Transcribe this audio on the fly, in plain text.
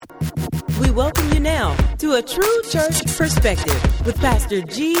We welcome you now to A True Church Perspective with Pastor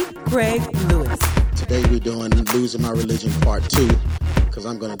G. Craig Lewis. Today we're doing Losing My Religion Part 2 because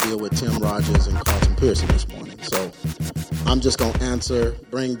I'm going to deal with Tim Rogers and Carlton Pearson this morning. So I'm just going to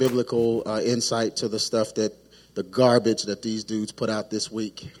bring biblical insight to the stuff the garbage that these dudes put out this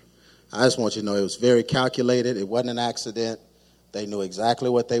week. I just want you to know it was very calculated. It wasn't an accident. They knew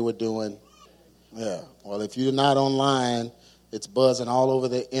exactly what they were doing. Yeah. Well, if you're not online, it's buzzing all over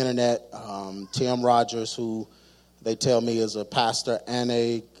the internet. Tim Rogers, who they tell me is a pastor and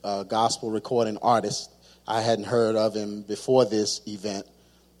a gospel recording artist. I hadn't heard of him before this event,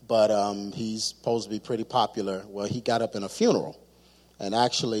 but he's supposed to be pretty popular. Well, he got up in a funeral. And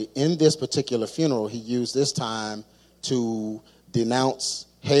actually, in this particular funeral, he used this time to denounce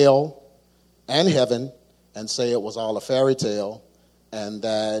hell and heaven and say it was all a fairy tale and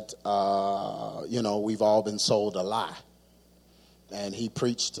that, we've all been sold a lie. And he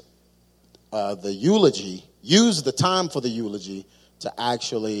preached the eulogy, used the time for the eulogy to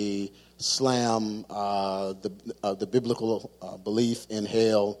actually slam the biblical belief in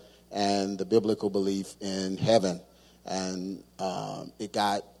hell and the biblical belief in heaven. And it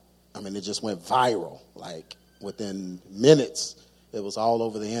just went viral. Like within minutes, it was all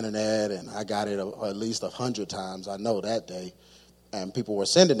over the internet, and I got it at least 100 times, I know, that day. And people were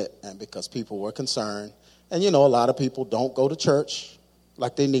sending it, and because people were concerned. And, a lot of people don't go to church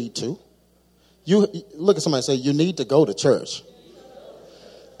like they need to. You look at somebody and say, you need to go to church.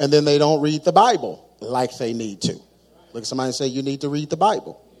 And then they don't read the Bible like they need to. Look at somebody and say, you need to read the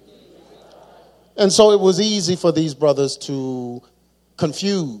Bible. And so it was easy for these brothers to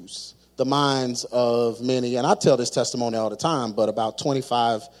confuse the minds of many. And I tell this testimony all the time, but about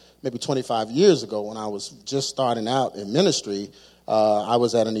 25 years ago when I was just starting out in ministry, I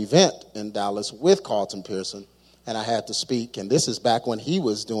was at an event in Dallas with Carlton Pearson, and I had to speak. And this is back when he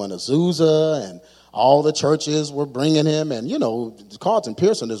was doing Azusa, and all the churches were bringing him. And, Carlton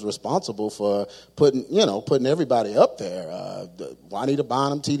Pearson is responsible for putting everybody up there. Juanita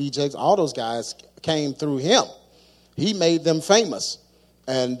Bonham, T.D. Jakes, all those guys came through him. He made them famous.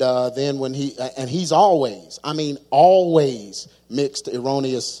 And then when he's always mixed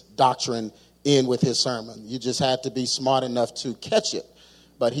erroneous doctrine in with his sermon. You just had to be smart enough to catch it.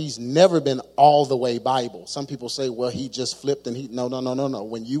 But he's never been all the way Bible. Some people say, well, he just flipped and no.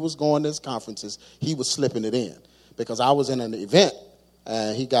 When you was going to his conferences, he was slipping it in. Because I was in an event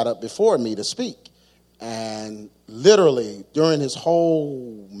and he got up before me to speak. And literally during his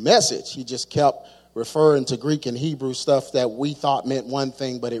whole message, he just kept referring to Greek and Hebrew stuff that we thought meant one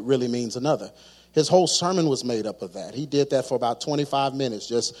thing, but it really means another. His whole sermon was made up of that. He did that for about 25 minutes.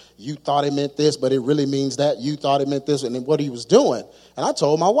 Just, you thought it meant this, but it really means that. You thought it meant this. And then what he was doing, and I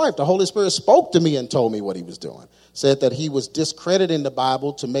told my wife, the Holy Spirit spoke to me and told me what he was doing. Said that he was discrediting the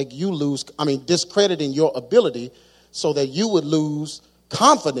Bible to make you discrediting your ability so that you would lose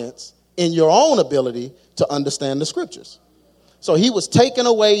confidence in your own ability to understand the scriptures. So he was taking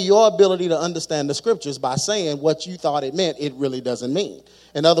away your ability to understand the scriptures by saying what you thought it meant, it really doesn't mean.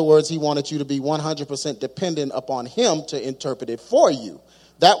 In other words, he wanted you to be 100% dependent upon him to interpret it for you.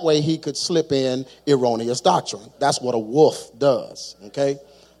 That way he could slip in erroneous doctrine. That's what a wolf does, okay?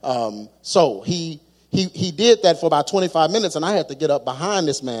 So he did that for about 25 minutes, and I had to get up behind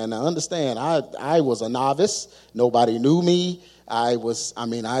this man. Now, understand, I was a novice. Nobody knew me. I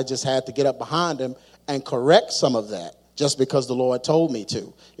just had to get up behind him and correct some of that. Just because the Lord told me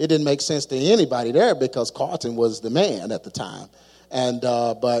to. It didn't make sense to anybody there because Carlton was the man at the time. And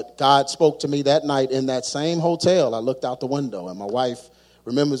but God spoke to me that night in that same hotel. I looked out the window, and my wife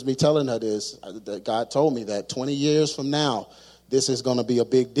remembers me telling her this, that God told me that 20 years from now, this is going to be a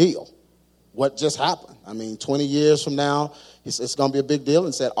big deal. What just happened? 20 years from now, it's going to be a big deal,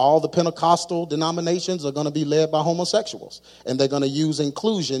 and said all the Pentecostal denominations are going to be led by homosexuals, and they're going to use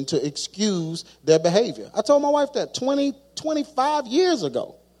inclusion to excuse their behavior. I told my wife that 25 years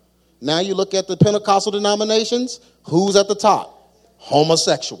ago. Now you look at the Pentecostal denominations, who's at the top?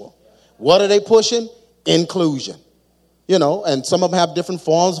 Homosexual. What are they pushing? Inclusion. And some of them have different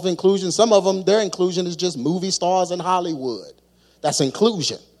forms of inclusion. Some of them, their inclusion is just movie stars in Hollywood. That's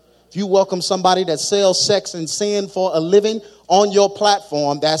inclusion. If you welcome somebody that sells sex and sin for a living on your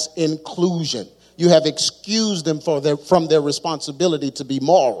platform, that's inclusion. You have excused them from their responsibility to be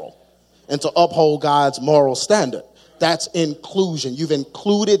moral and to uphold God's moral standard. That's inclusion. You've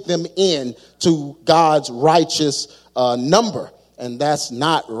included them in to God's righteous number, and that's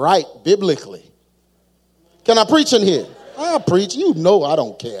not right biblically. Can I preach in here? I'll preach. I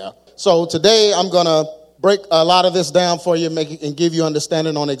don't care. So today I'm going to break a lot of this down for you and give you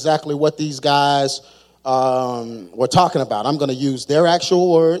understanding on exactly what these guys were talking about. I'm going to use their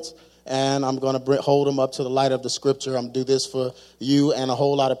actual words, and I'm going to hold them up to the light of the scripture. I'm going to do this for you and a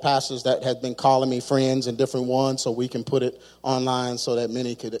whole lot of pastors that have been calling me friends and different ones, so we can put it online so that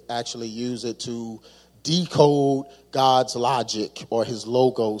many could actually use it to decode God's logic or his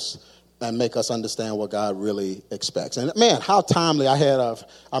logos and make us understand what God really expects. And man, how timely. I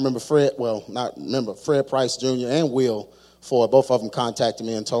remember Fred Price Jr. and Will Ford, both of them contacted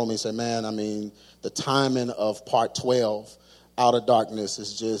me and told me, said, man, I mean, the timing of part 12, Out of Darkness,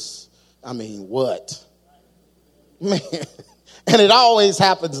 is just, I mean, what? Man, and it always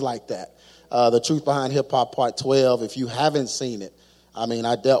happens like that. The Truth Behind Hip Hop part 12, if you haven't seen it, I mean,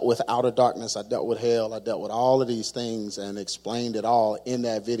 I dealt with Out of Darkness, I dealt with hell, I dealt with all of these things and explained it all in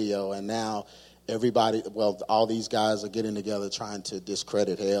that video. And now all these guys are getting together trying to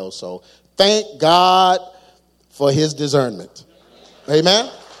discredit hell. So thank God for his discernment. Amen?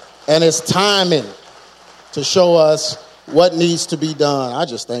 And it's timing to show us what needs to be done. I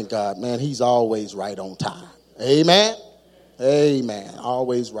just thank God, man, he's always right on time. Amen? Amen.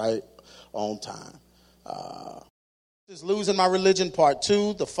 Always right on time. This is Losing My Religion Part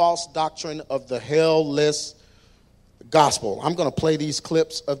 2, the false doctrine of the hell-less gospel. I'm going to play these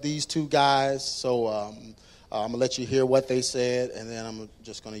clips of these two guys, so I'm going to let you hear what they said, and then I'm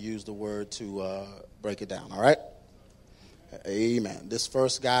just going to use the word to break it down, all right? Amen. This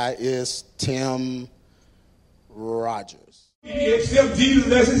first guy is Tim Rogers. Except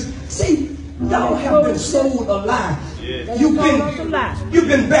Jesus as see, y'all have been sold a lie. Yeah. You've been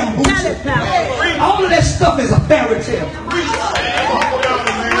bamboozled. All of that stuff is a fairy tale.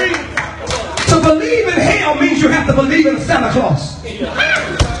 To believe in hell means you have to believe in Santa Claus.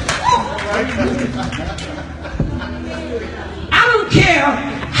 I don't care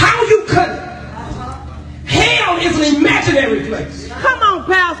how you cut it. Hell is an imaginary place. Come on,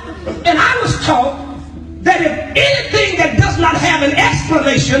 Pastor. And I was taught that if anything that does not have an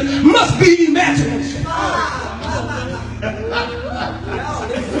explanation must be imagination.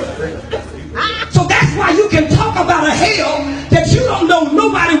 So that's why you can talk about a hell that you don't know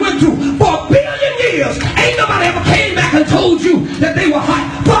nobody went through. For 1 billion years, ain't nobody ever came back and told you that they were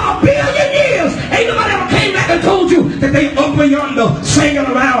hot. For 1 billion years, ain't nobody ever came back and told you that they up yonder singing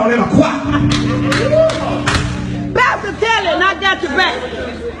around in a choir. Pastor, tell it, and I got your back.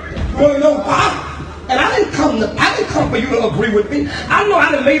 Well, no, and I didn't come for you to agree with me. I know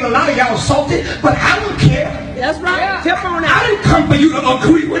I done made a lot of y'all salty, but I don't care. That's right. Tip on I didn't come for you to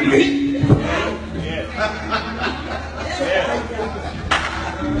agree with me.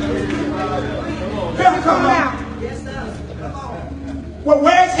 Better come out. Well,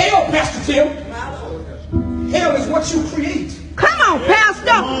 where's hell, Pastor Tim? Hell is what you create. Come on, Pastor.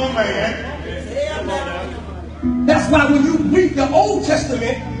 Come on, man. That's why when you read the Old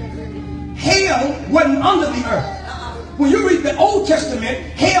Testament, hell wasn't under the earth. When you read the Old Testament,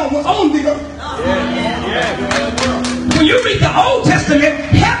 hell was on the earth. When you read the Old Testament,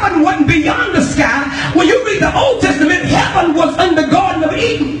 heaven wasn't beyond the sky. When you read the Old Testament, heaven was in the Garden of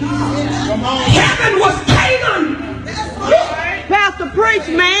Eden. Heaven was Canaan. Pastor, preach,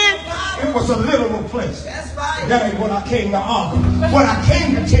 man. It was a literal place. That ain't what I came to argue. What I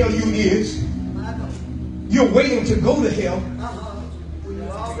came to tell you is, you're waiting to go to hell,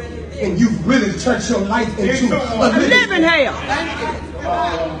 and you've really turned your life into a living hell.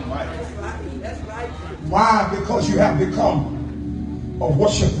 Why? Because you have become a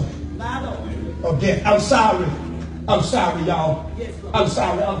worshiper of death. I'm sorry, y'all. I'm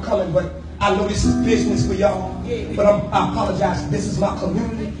sorry, I'm coming, but I know this is business for y'all. But I apologize. This is my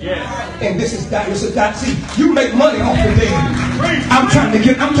community, and this is that. See, you make money off the dead. I'm trying to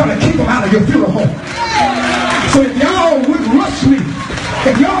keep them out of your funeral home. So if y'all would rush me,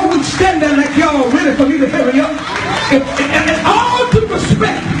 if y'all would stand there like y'all ready for me to hurry up, and all due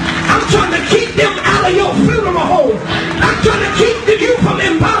respect, I'm trying to keep them out of your funeral home. I'm trying to keep you from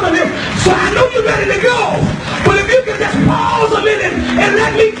embalming them. So I know you're ready to go. But if you can just pause a minute and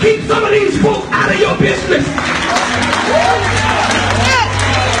let me keep some of these folks out of your business.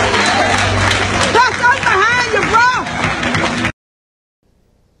 That's us behind you, bro.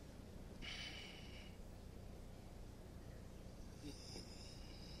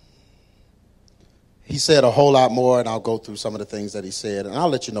 He said a whole lot more, and I'll go through some of the things that he said, and I'll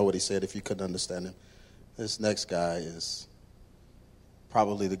let you know what he said if you couldn't understand him. This next guy is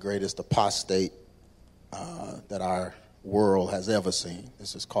probably the greatest apostate that our world has ever seen.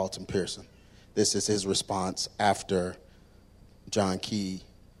 This is Carlton Pearson. This is his response after John Key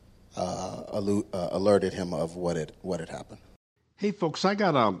alerted him of what had happened. Hey, folks, I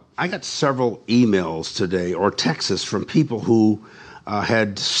got several emails today or texts from people who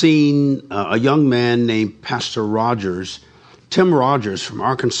had seen a young man named Pastor Rogers Tim Rogers from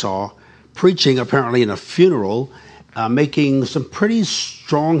Arkansas preaching apparently in a funeral, making some pretty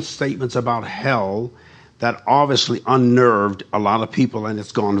strong statements about hell that obviously unnerved a lot of people, and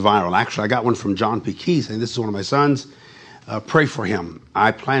it's gone viral. Actually, I got one from John P. Key saying, this is one of my sons. Pray for him.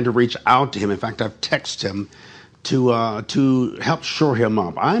 I plan to reach out to him. In fact, I've texted him to help shore him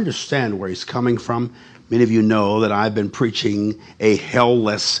up. I understand where he's coming from. Many of you know that I've been preaching a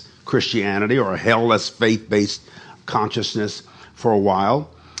hell-less Christianity or a hell-less faith-based consciousness for a while.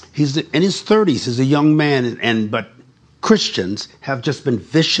 He's in his 30s. He's a young man, but Christians have just been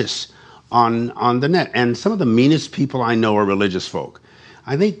vicious on the net. And some of the meanest people I know are religious folk.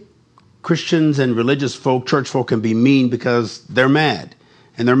 I think Christians and religious folk, church folk, can be mean because they're mad.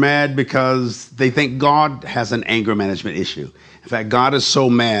 And they're mad because they think God has an anger management issue. In fact, God is so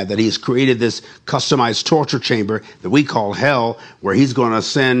mad that he's created this customized torture chamber that we call hell, where he's going to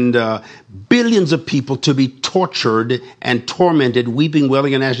send billions of people to be tortured and tormented, weeping,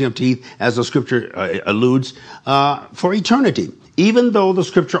 wailing, and gnashing of teeth, as the scripture alludes, for eternity. Even though the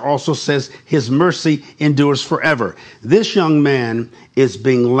scripture also says his mercy endures forever. This young man is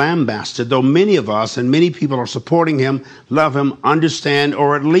being lambasted, though many of us and many people are supporting him, love him, understand,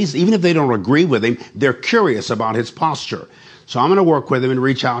 or at least, even if they don't agree with him, they're curious about his posture. So I'm going to work with him and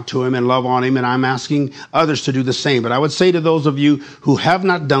reach out to him and love on him, and I'm asking others to do the same. But I would say to those of you who have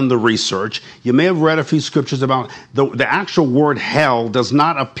not done the research, you may have read a few scriptures about the actual word hell does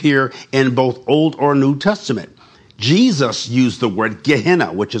not appear in both Old or New Testament. Jesus used the word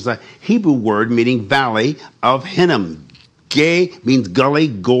Gehenna, which is a Hebrew word meaning valley of Hinnom. Ge means gully,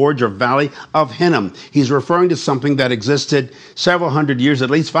 gorge, or valley of Hinnom. He's referring to something that existed several hundred years,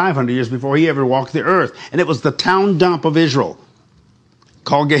 at least 500 years before he ever walked the earth. And it was the town dump of Israel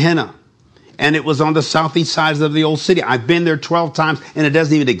called Gehenna. And it was on the southeast sides of the old city. I've been there 12 times, and it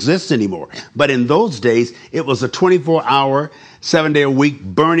doesn't even exist anymore. But in those days, it was a 24-hour, 7-day-a-week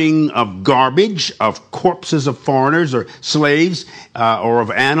burning of garbage, of corpses of foreigners or slaves or of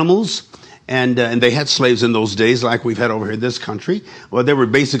animals. And they had slaves in those days, like we've had over here in this country. Well, they were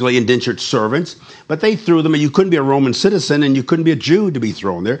basically indentured servants, but they threw them, and you couldn't be a Roman citizen, and you couldn't be a Jew to be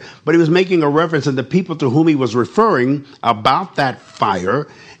thrown there. But he was making a reference, and the people to whom he was referring about that fire,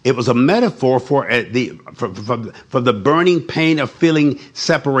 it was a metaphor for the burning pain of feeling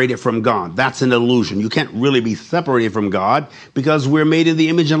separated from God. That's an illusion. You can't really be separated from God because we're made in the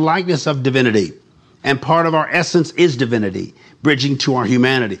image and likeness of divinity. And part of our essence is divinity, bridging to our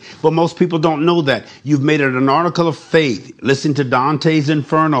humanity. But most people don't know that. You've made it an article of faith. Listen to Dante's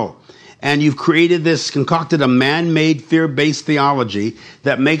Inferno. And you've concocted a man-made fear-based theology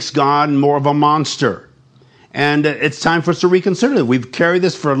that makes God more of a monster. And it's time for us to reconsider it. We've carried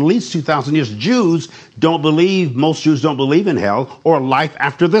this for at least 2,000 years. Most Jews don't believe in hell or life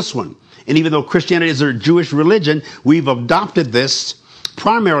after this one. And even though Christianity is a Jewish religion, we've adopted this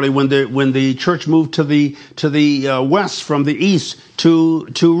primarily when the church moved to the west from the east to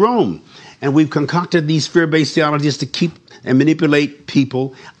Rome. And we've concocted these fear-based theologies to keep and manipulate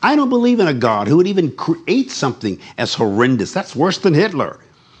people. I don't believe in a God who would even create something as horrendous. That's worse than Hitler.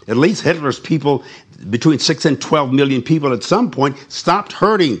 At least Hitler's people, between 6 and 12 million people at some point, stopped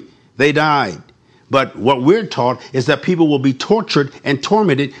hurting. They died. But what we're taught is that people will be tortured and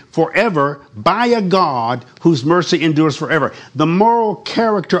tormented forever by a God whose mercy endures forever. The moral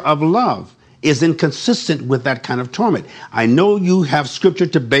character of love is inconsistent with that kind of torment. I know you have scripture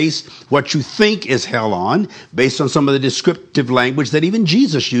to base what you think is hell on, based on some of the descriptive language that even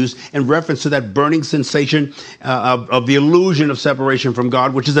Jesus used in reference to that burning sensation of the illusion of separation from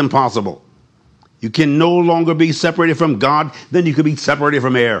God, which is impossible. You can no longer be separated from God than you can be separated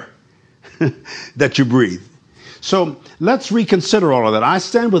from air that you breathe. So let's reconsider all of that. I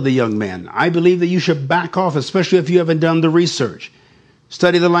stand with the young man. I believe that you should back off, especially if you haven't done the research.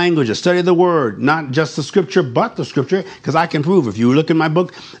 Study the languages, study the word, not just the scripture, but the scripture, because I can prove. If you look in my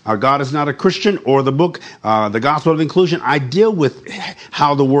book, Our God is Not a Christian, or the book, The Gospel of Inclusion, I deal with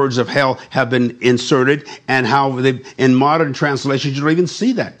how the words of hell have been inserted and how in modern translations, you don't even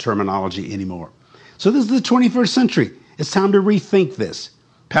see that terminology anymore. So this is the 21st century. It's time to rethink this.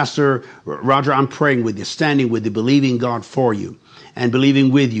 Pastor Roger, I'm praying with you, standing with you, believing God for you and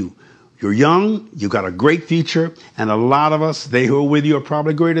believing with you. You're young, you've got a great future, and a lot of us, they who are with you are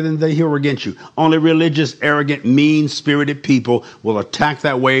probably greater than they who are against you. Only religious, arrogant, mean-spirited people will attack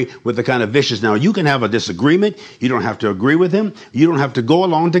that way with the kind of vicious. Now, you can have a disagreement. You don't have to agree with him. You don't have to go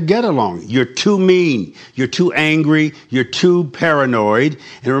along to get along. You're too mean. You're too angry. You're too paranoid.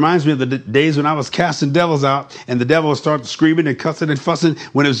 And it reminds me of the days when I was casting devils out, and the devil would start screaming and cussing and fussing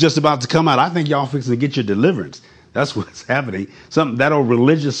when it was just about to come out. I think y'all fixing to get your deliverance. That's what's happening. That old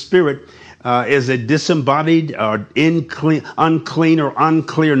religious spirit is a disembodied or unclean or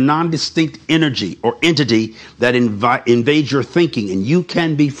unclear, non-distinct energy or entity that invades your thinking, and you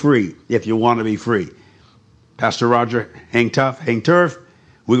can be free if you want to be free. Pastor Roger, hang tough, hang turf.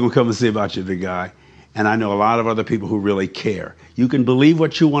 We're going to come and see about you, big guy. And I know a lot of other people who really care. You can believe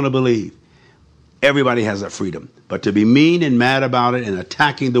what you want to believe. Everybody has that freedom. But to be mean and mad about it and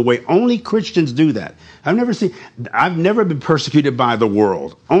attacking the way only Christians do that. I've never been persecuted by the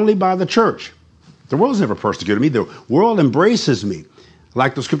world, only by the church. The world's never persecuted me. The world embraces me.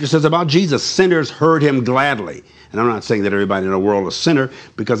 Like the scripture says about Jesus, sinners heard him gladly. And I'm not saying that everybody in the world is a sinner,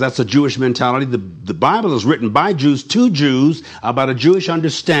 because that's a Jewish mentality. The Bible is written by Jews to Jews about a Jewish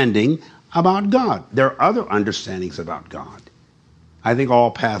understanding about God. There are other understandings about God. I think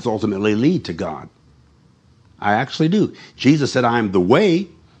all paths ultimately lead to God. I actually do. Jesus said, I am the way,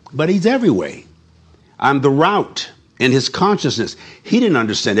 but he's every way. I'm the route in his consciousness. He didn't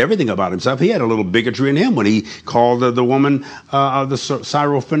understand everything about himself. He had a little bigotry in him when he called the woman, the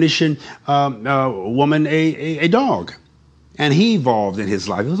Syrophoenician woman, a dog. And he evolved in his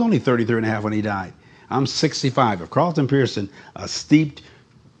life. He was only 33 and a half when he died. I'm 65. If Carlton Pearson, a steeped,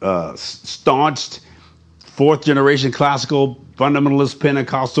 staunched, fourth generation classical, fundamentalist,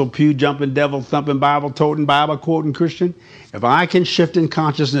 Pentecostal, pew jumping, devil thumping, Bible toting, Bible quoting Christian, if I can shift in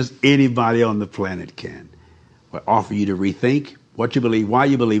consciousness, anybody on the planet can. I offer you to rethink what you believe, why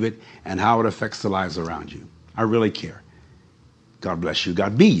you believe it, and how it affects the lives around you. I really care. God bless you.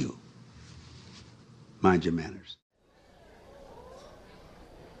 God be you. Mind your manners.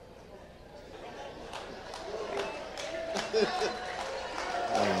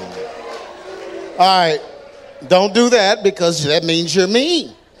 All right. Don't do that, because that means you're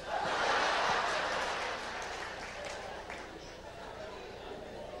mean.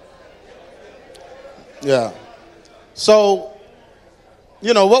 Yeah. So,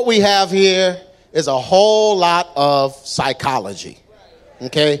 what we have here is a whole lot of psychology.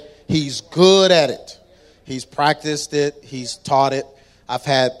 Okay? He's good at it. He's practiced it. He's taught it. I've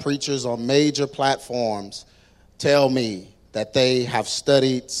had preachers on major platforms tell me that they have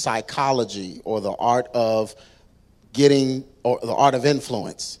studied psychology, or the art of or the art of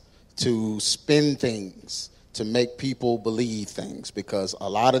influence, to spin things, to make people believe things, because a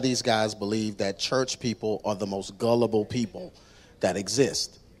lot of these guys believe that church people are the most gullible people that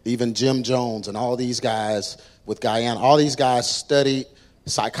exist. Even Jim Jones and all these guys with Guyana, all these guys studied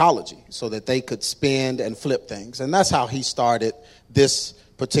psychology so that they could spin and flip things. And that's how he started this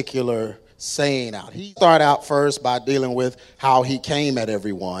particular saying out. He started out first by dealing with how he came at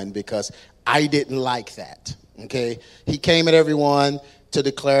everyone, because I didn't like that. Okay? He came at everyone to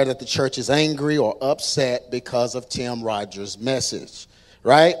declare that the church is angry or upset because of Tim Rogers' message,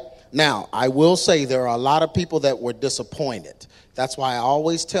 right? Now, I will say there are a lot of people that were disappointed. That's why I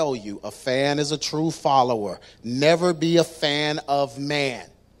always tell you, a fan is a true follower. Never be a fan of man,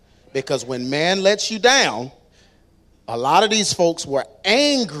 because when man lets you down, a lot of these folks were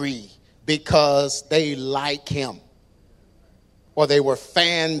angry because they like him or they were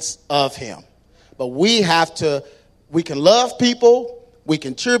fans of him. But we can love people, we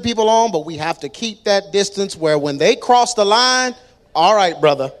can cheer people on, but we have to keep that distance where when they cross the line, all right,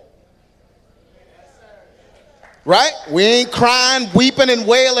 brother. Right? We ain't crying, weeping, and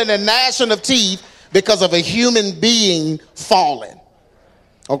wailing and gnashing of teeth because of a human being falling.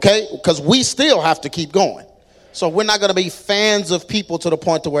 Okay? Because we still have to keep going. So we're not going to be fans of people to the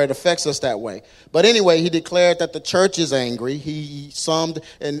point to where it affects us that way. But anyway, he declared that the church is angry. He summed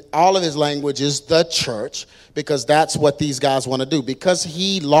in all of his languages the church, because that's what these guys want to do. Because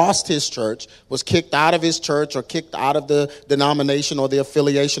he lost his church, was kicked out of his church or kicked out of the denomination or the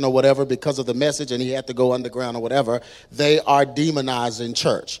affiliation or whatever because of the message, and he had to go underground or whatever, they are demonizing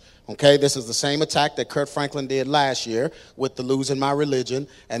church. Okay, this is the same attack that Kurt Franklin did last year with the Losing My Religion,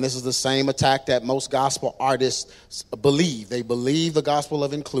 and this is the same attack that most gospel artists believe. They believe the gospel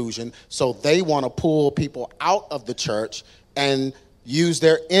of inclusion, so they want to pull people out of the church and use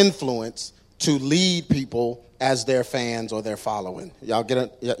their influence to lead people as their fans or their following.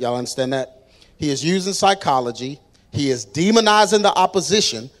 Y'all understand that? He is using psychology. He is demonizing the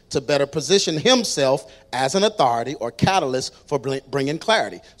opposition to better position himself as an authority or catalyst for bringing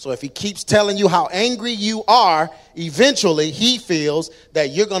clarity. So if he keeps telling you how angry you are, eventually he feels that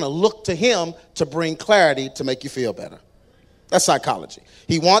you're going to look to him to bring clarity to make you feel better. That's psychology.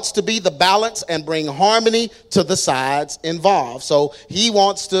 He wants to be the balance and bring harmony to the sides involved. So he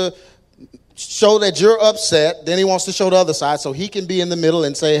wants to show that you're upset, then he wants to show the other side so he can be in the middle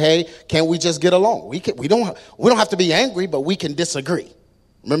and say, hey, can't we just get along? We don't have to be angry, but we can disagree.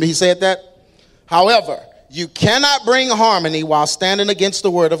 Remember he said that? However, You cannot bring harmony while standing against the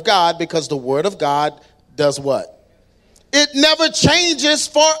word of God, because the word of God does what? It never changes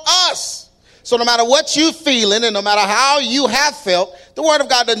for us. So no matter what you're feeling and no matter how you have felt, the word of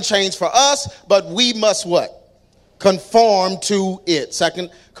God doesn't change for us, but we must what? Conform to it. 2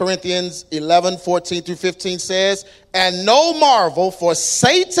 Corinthians 11, 14 through 15 says, and no marvel, for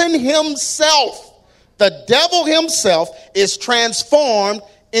Satan himself, the devil himself, is transformed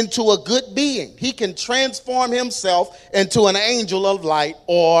into a good being. He can transform himself into an angel of light,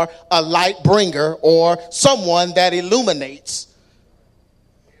 or a light bringer, or someone that illuminates,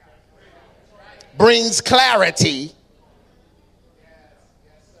 brings clarity.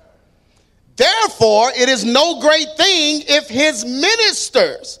 Therefore, it is no great thing if his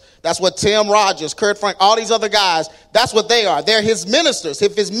ministers, that's what Tim Rogers, Kurt Frank, all these other guys, that's what they are. They're his ministers.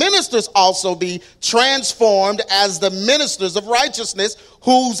 If his ministers also be transformed as the ministers of righteousness,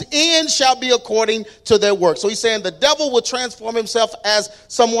 whose end shall be according to their work. So he's saying the devil will transform himself as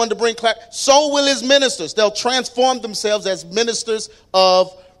someone to bring clarity. So will his ministers. They'll transform themselves as ministers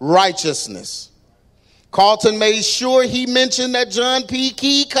of righteousness. Carlton made sure he mentioned that John P.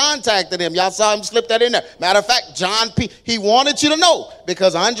 Key contacted him. Y'all saw him slip that in there. Matter of fact, John P. he wanted you to know,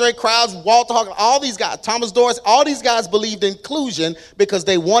 because Andre Krause, Walter Hawkins, all these guys, Thomas Doris, all these guys believed in inclusion because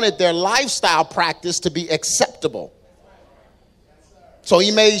they wanted their lifestyle practice to be acceptable. So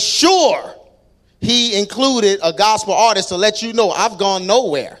he made sure he included a gospel artist to let you know, I've gone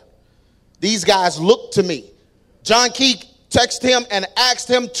nowhere. These guys look to me. John Key texted him and asked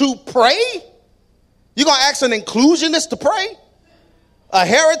him to pray. You're going to ask an inclusionist to pray? A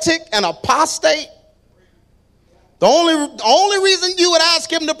heretic, an apostate? The only reason you would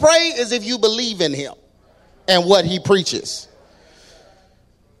ask him to pray is if you believe in him and what he preaches.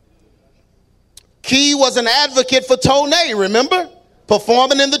 Key was an advocate for Toney, remember?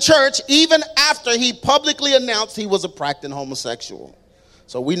 Performing in the church even after he publicly announced he was a practicing homosexual.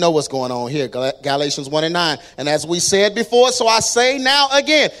 So we know what's going on here, Galatians 1 and 9. And as we said before, so I say now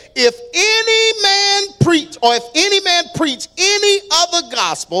again, if any man preach any other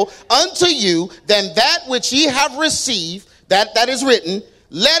gospel unto you than that which ye have received, that is written,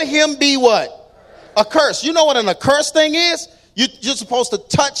 let him be what? Accursed. You know what an accursed thing is? You're supposed to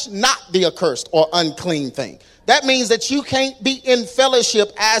touch not the accursed or unclean thing. That means that you can't be in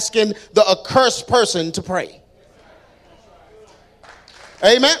fellowship asking the accursed person to pray.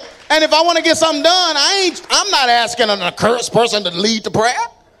 Amen. And if I want to get something done, I'm not asking an accursed person to lead the prayer.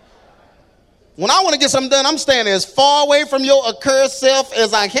 When I want to get something done, I'm standing as far away from your accursed self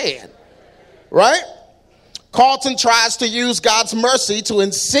as I can. Right? Carlton tries to use God's mercy to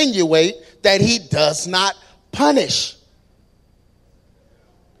insinuate that he does not punish.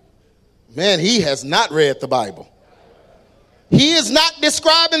 Man, he has not read the Bible. He is not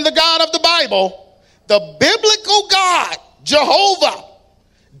describing the God of the Bible. The biblical God, Jehovah,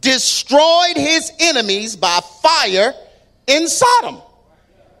 destroyed his enemies by fire in Sodom.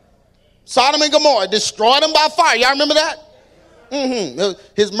 Sodom and Gomorrah, destroyed them by fire. Y'all remember that?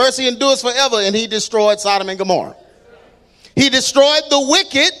 His mercy endures forever, and he destroyed Sodom and Gomorrah. He destroyed the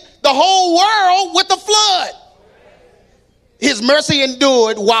wicked, the whole world, with the flood. His mercy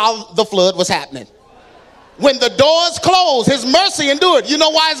endured while the flood was happening. When the doors closed, his mercy endured. You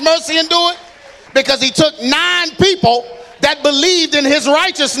know why his mercy endured? Because he took 9 people that believed in his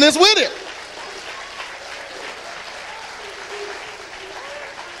righteousness with it.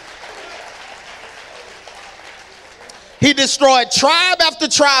 He destroyed tribe after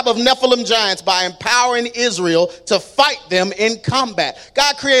tribe of Nephilim giants by empowering Israel to fight them in combat.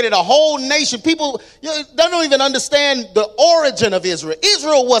 God created a whole nation. People they don't even understand the origin of Israel.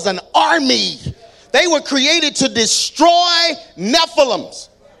 Israel was an army. They were created to destroy Nephilims,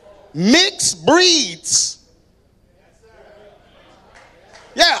 mixed breeds.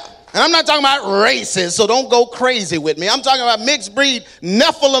 Yeah, and I'm not talking about races, so don't go crazy with me. I'm talking about mixed breed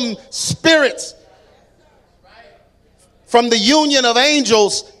Nephilim spirits from the union of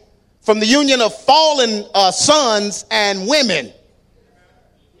angels, from the union of fallen sons and women.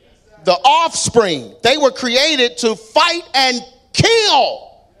 The offspring, they were created to fight and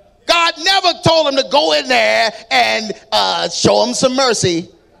kill. God never told them to go in there and show them some mercy.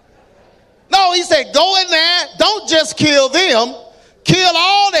 No, he said, go in there, don't just kill them. Kill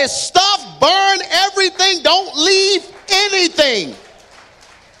all their stuff, burn everything, don't leave anything.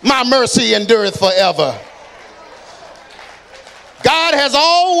 My mercy endureth forever. God has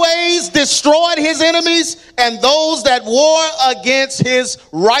always destroyed his enemies and those that war against his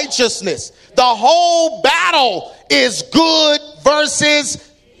righteousness. The whole battle is good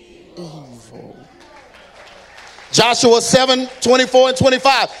versus evil. Joshua 7, 24 and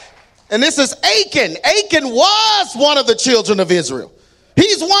 25. And this is Achan. Achan was one of the children of Israel.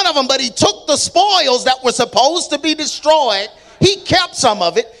 He's one of them, but he took the spoils that were supposed to be destroyed. He kept some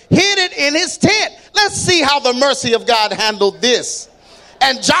of it, hid it in his tent. Let's see how the mercy of God handled this.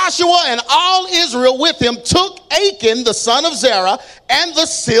 And Joshua and all Israel with him took Achan, the son of Zerah, and the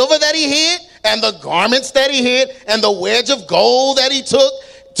silver that he hid, and the garments that he hid, and the wedge of gold that he took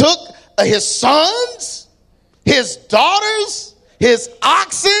his sons, his daughters, his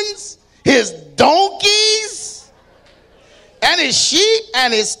oxen, his donkeys, and his sheep,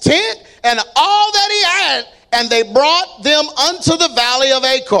 and his tent, and all that he had, and they brought them unto the valley of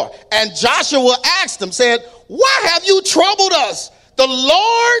Achor. And Joshua asked them, said, why have you troubled us? The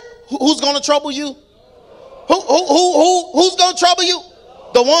Lord, who's going to trouble you? Who's going to trouble you?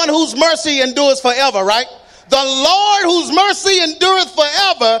 The one whose mercy endures forever, right? The Lord whose mercy endureth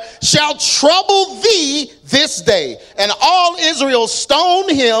forever shall trouble thee this day. And all Israel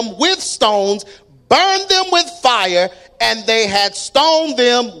stoned him with stones, burned them with fire, and they had stoned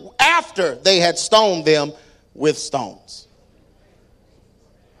them after they had stoned them with stones.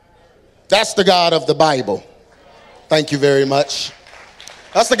 That's the God of the Bible. Thank you very much.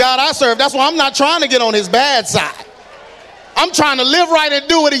 That's the God I serve. That's why I'm not trying to get on his bad side. I'm trying to live right and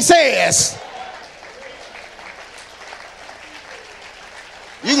do what he says.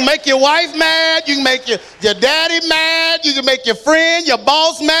 You can make your wife mad. You can make your daddy mad. You can make your friend, your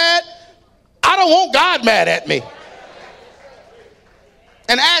boss mad. I don't want God mad at me.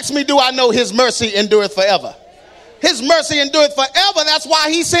 And ask me, do I know his mercy endureth forever? His mercy endureth forever. That's why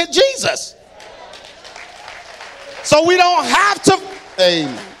he sent Jesus. So we don't have to. Hey,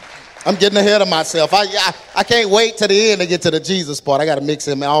 I'm getting ahead of myself. I can't wait to the end to get to the Jesus part. I got to mix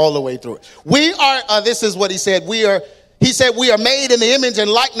him all the way through it. We are, this is what he said. He said, we are made in the image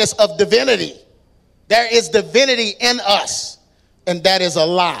and likeness of divinity. There is divinity in us. And that is a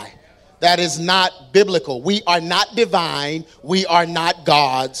lie. That is not biblical. We are not divine. We are not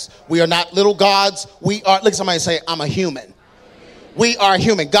gods. We are not little gods. We are, look at somebody say, I'm a human. We are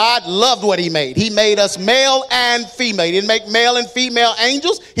human. God loved what he made. He made us male and female. He didn't make male and female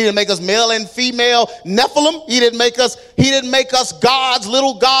angels. He didn't make us male and female Nephilim. He didn't make us gods,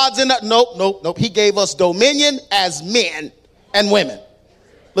 little gods. Nope. He gave us dominion as men and women.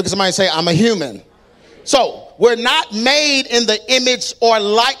 Look at somebody and say, I'm a human. So we're not made in the image or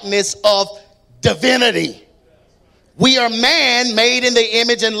likeness of divinity. We are man made in the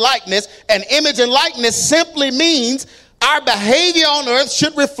image and likeness. And image and likeness simply means our behavior on earth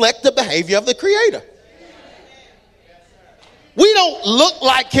should reflect the behavior of the Creator. We don't look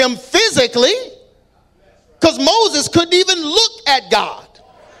like him physically because Moses couldn't even look at God.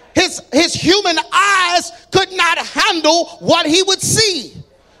 His human eyes could not handle what he would see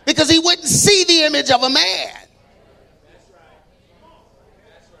because he wouldn't see the image of a man.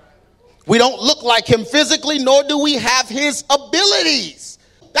 We don't look like him physically, nor do we have his abilities.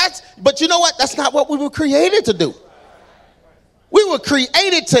 But you know what? That's not what we were created to do. We were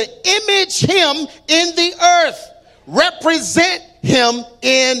created to image him in the earth, represent him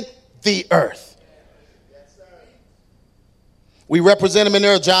in the earth. We represent him in the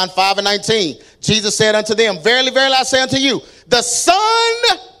earth. John 5:19. Jesus said unto them, verily, verily, I say unto you, the Son,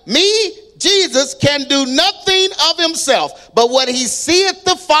 me, Jesus, can do nothing of himself, but what he seeth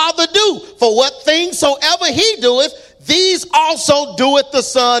the Father do. For what things soever he doeth, these also doeth the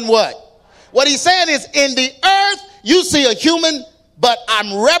Son what? What he's saying is, in the earth, you see a human, but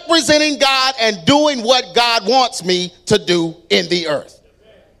I'm representing God and doing what God wants me to do in the earth.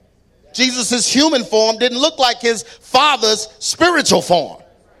 Jesus' human form didn't look like his Father's spiritual form.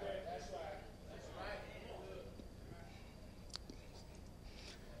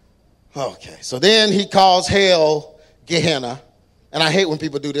 Okay, so then he calls hell Gehenna. And I hate when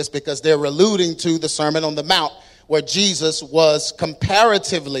people do this because they're alluding to the Sermon on the Mount where Jesus was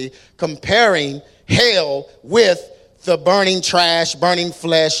comparatively comparing hell with the burning trash, burning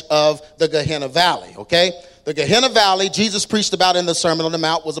flesh of the Gehenna Valley, okay? The Gehenna Valley, Jesus preached about in the Sermon on the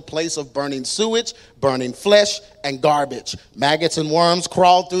Mount, was a place of burning sewage, burning flesh, and garbage. Maggots and worms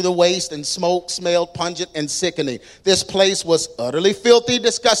crawled through the waste, and smoke smelled pungent and sickening. This place was utterly filthy,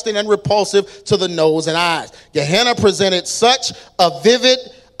 disgusting, and repulsive to the nose and eyes. Gehenna presented such a vivid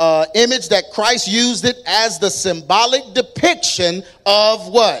image that Christ used it as the symbolic depiction of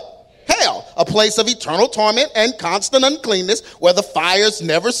what? Hell, a place of eternal torment and constant uncleanness where the fires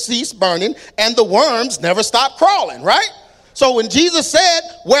never cease burning and the worms never stop crawling, right? So when Jesus said,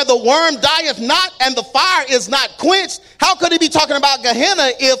 where the worm dieth not and the fire is not quenched, how could he be talking about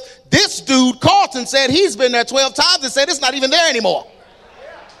Gehenna if this dude, Carlton, said he's been there 12 times and said it's not even there anymore?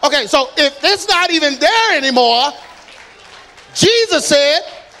 Okay, so if it's not even there anymore, Jesus said,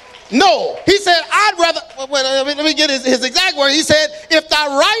 No, he said, I'd rather, let me get his exact word. He said, if thy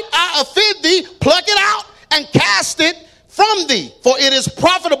right eye offend thee, pluck it out and cast it from thee. For it is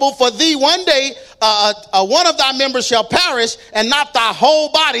profitable for thee one day, one of thy members shall perish, and not thy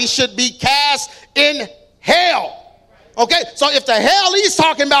whole body should be cast in hell. Okay, so if the hell he's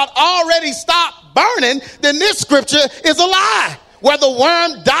talking about already stopped burning, then this scripture is a lie. Where the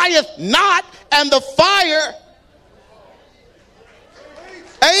worm dieth not, and the fire...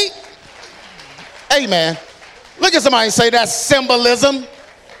 Amen. Look at somebody and say that's symbolism.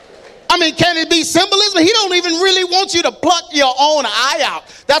 I mean, can it be symbolism? He don't even really want you to pluck your own eye out.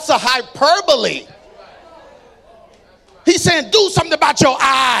 That's a hyperbole. He's saying do something about your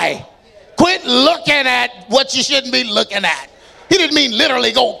eye. Quit looking at what you shouldn't be looking at. He didn't mean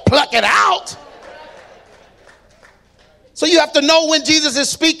literally go pluck it out. So you have to know when Jesus is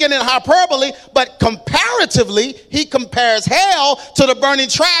speaking in hyperbole, but comparatively, he compares hell to the burning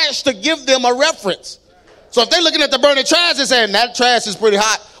trash to give them a reference. So if they're looking at the burning trash and saying that trash is pretty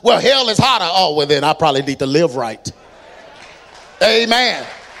hot, well, hell is hotter. Oh, well, then I probably need to live right. Amen.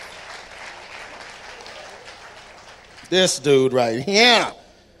 This dude right here.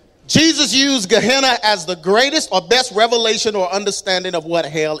 Jesus used Gehenna as the greatest or best revelation or understanding of what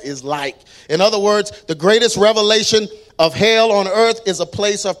hell is like. In other words, the greatest revelation of hell on earth is a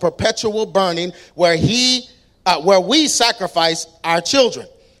place of perpetual burning where we sacrifice our children.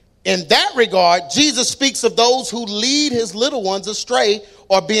 In that regard, Jesus speaks of those who lead his little ones astray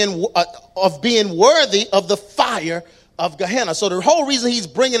or being worthy of the fire of Gehenna. So the whole reason he's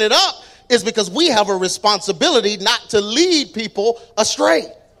bringing it up is because we have a responsibility not to lead people astray.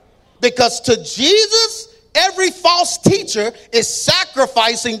 Because to Jesus, every false teacher is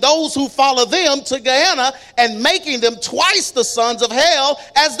sacrificing those who follow them to Gehenna and making them twice the sons of hell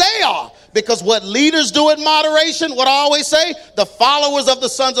as they are. Because what leaders do in moderation, what I always say, the followers of the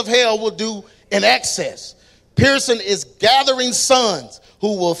sons of hell will do in excess. Pearson is gathering sons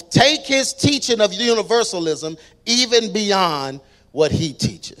who will take his teaching of universalism even beyond what he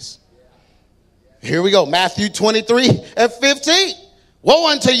teaches. Here we go, Matthew 23:15.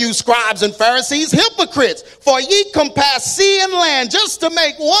 Woe unto you, scribes and Pharisees, hypocrites, for ye compass sea and land just to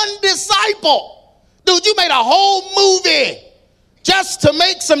make one disciple. Dude, you made a whole movie just to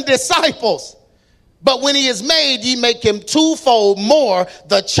make some disciples. But when he is made, ye make him twofold more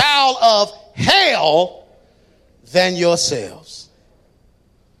the child of hell than yourselves.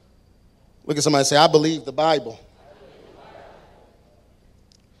 Look at somebody and say, I believe the Bible.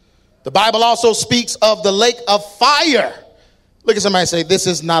 The Bible also speaks of the lake of fire. Look at somebody and say, this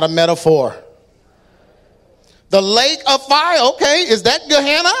is not a metaphor. The lake of fire, okay, is that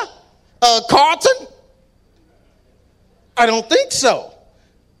Gehenna? Carlton? I don't think so.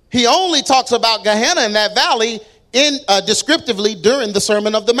 He only talks about Gehenna in that valley descriptively during the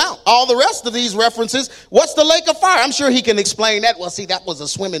Sermon of the Mount. All the rest of these references, what's the lake of fire? I'm sure he can explain that. Well, see, that was a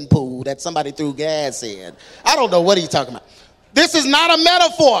swimming pool that somebody threw gas in. I don't know what he's talking about. This is not a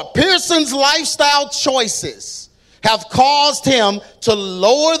metaphor. Pearson's lifestyle choices have caused him to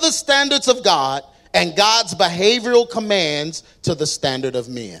lower the standards of God and God's behavioral commands to the standard of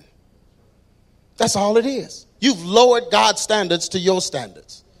men. That's all it is. You've lowered God's standards to your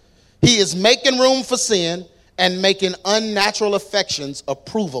standards. He is making room for sin and making unnatural affections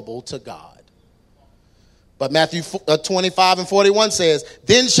approvable to God. But Matthew 25:41 says,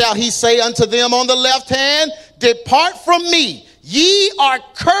 then shall he say unto them on the left hand, depart from me, ye are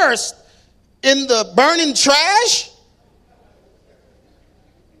cursed in the burning trash.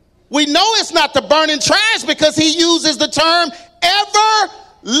 We know it's not the burning trash because he uses the term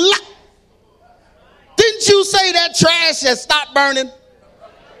Didn't you say that trash has stopped burning?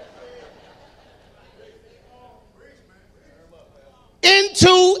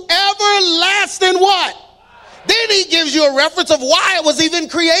 Into everlasting what? Then he gives you a reference of why it was even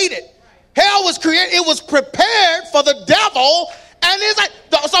created. Hell was created. It was prepared for the devil. And it's like,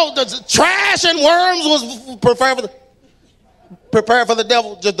 so the trash and worms was prepared for the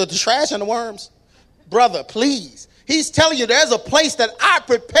devil. The trash and the worms. Brother, please. He's telling you there's a place that I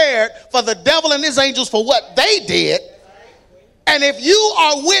prepared for the devil and his angels for what they did. And if you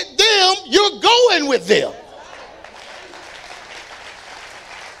are with them, you're going with them.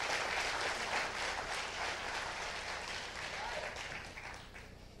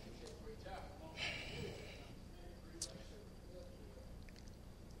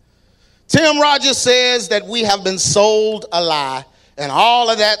 Tim Rogers says that we have been sold a lie and all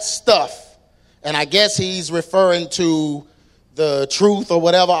of that stuff. And I guess he's referring to the truth or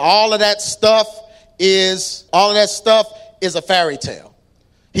whatever. All of that stuff is a fairy tale.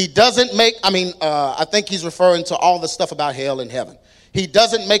 He doesn't make, I think he's referring to all the stuff about hell and heaven. He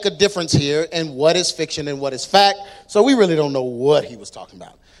doesn't make a difference here in what is fiction and what is fact. So we really don't know what he was talking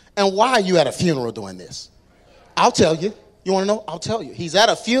about. And why are you at a funeral doing this? I'll tell you. You want to know? I'll tell you. He's at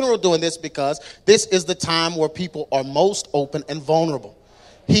a funeral doing this because this is the time where people are most open and vulnerable.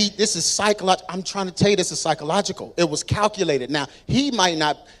 This is psychological. I'm trying to tell you, this is psychological. It was calculated. Now, he might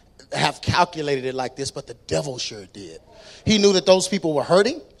not have calculated it like this, but the devil sure did. He knew that those people were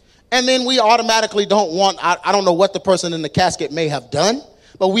hurting. And then we automatically don't want, I don't know what the person in the casket may have done,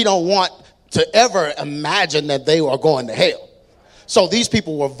 but we don't want to ever imagine that they are going to hell. So these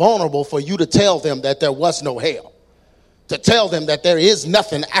people were vulnerable for you to tell them that there was no hell, to tell them that there is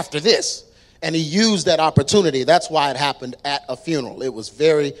nothing after this. And he used that opportunity. That's why it happened at a funeral. It was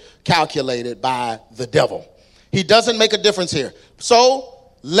very calculated by the devil. He doesn't make a difference here.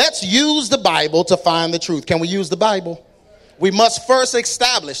 So let's use the Bible to find the truth. Can we use the Bible? We must first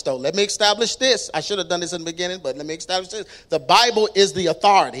establish, though. Let me establish this. I should have done this in the beginning, but let me establish this. The Bible is the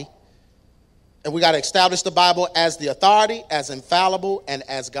authority. And we got to establish the Bible as the authority, as infallible, and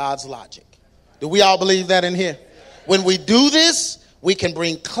as God's logic. Do we all believe that in here? When we do this, we can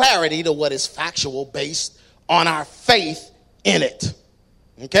bring clarity to what is factual based on our faith in it.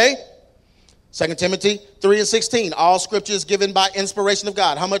 Okay? 2 Timothy 3:16. All scripture is given by inspiration of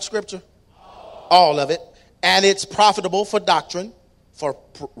God. How much scripture? All of it. And it's profitable for doctrine, for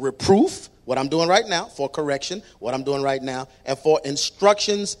reproof, what I'm doing right now, for correction, what I'm doing right now, and for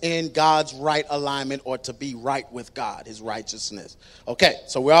instructions in God's right alignment, or to be right with God, his righteousness. Okay,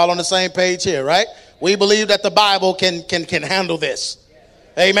 so we're all on the same page here, right? We believe that the Bible can handle this.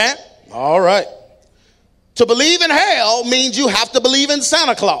 Amen? All right. To believe in hell means you have to believe in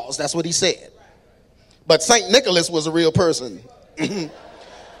Santa Claus. That's what he said. But St. Nicholas was a real person.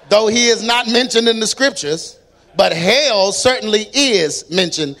 Though he is not mentioned in the scriptures, but hell certainly is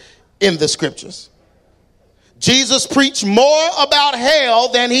mentioned in the scriptures. Jesus preached more about hell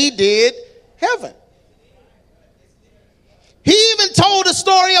than he did heaven. He even told a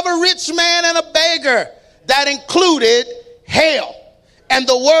story of a rich man and a beggar that included hell. And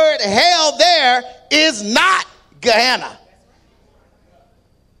the word hell there is not Gehenna.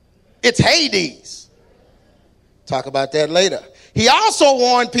 It's Hades. Talk about that later. He also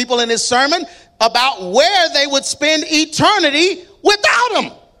warned people in his sermon about where they would spend eternity without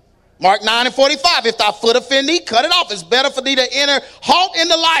him. Mark 9:45, if thy foot offend thee, cut it off. It's better for thee to enter halt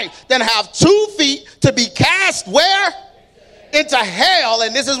into life than have 2 feet to be cast where? Into hell.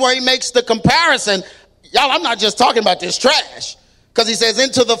 And this is where he makes the comparison. Y'all, I'm not just talking about this trash. Because he says,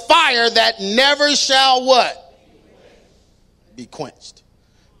 into the fire that never shall what? Be quenched.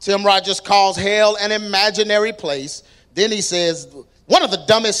 Tim Rogers calls hell an imaginary place. Then he says, one of the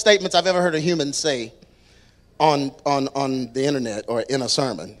dumbest statements I've ever heard a human say on the internet or in a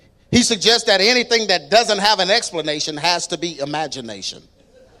sermon. He suggests that anything that doesn't have an explanation has to be imagination.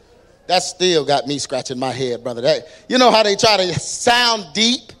 That still got me scratching my head, brother. You know how they try to sound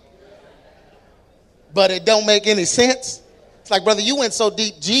deep, but it don't make any sense? It's like, brother, you went so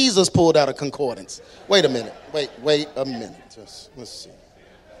deep, Jesus pulled out a concordance. Wait a minute. Wait a minute. Let's see.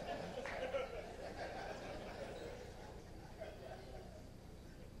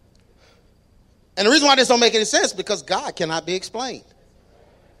 And the reason why this don't make any sense is because God cannot be explained.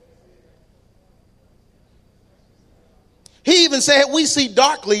 He even said we see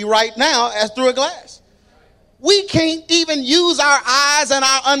darkly right now as through a glass. We can't even use our eyes and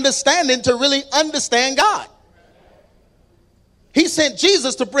our understanding to really understand God. He sent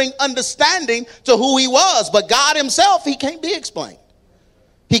Jesus to bring understanding to who he was, but God himself, he can't be explained.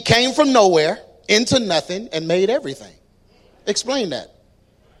 He came from nowhere into nothing and made everything. Explain that.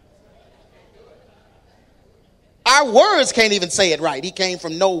 Our words can't even say it right. He came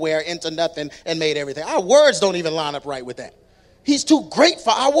from nowhere into nothing and made everything. Our words don't even line up right with that. He's too great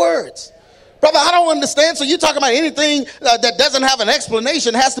for our words. Brother, I don't understand. So you're talking about anything that doesn't have an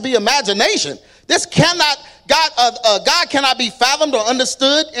explanation has to be imagination. This cannot, God cannot be fathomed or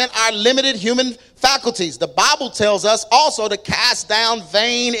understood in our limited human faculties. The Bible tells us also to cast down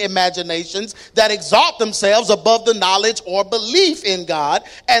vain imaginations that exalt themselves above the knowledge or belief in God.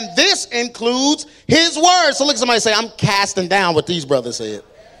 And this includes his word. So look at somebody say, I'm casting down what these brothers said.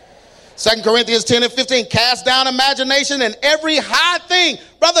 2 Corinthians 10:15, cast down imagination and every high thing.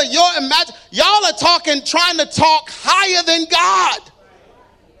 Brother, y'all are trying to talk higher than God.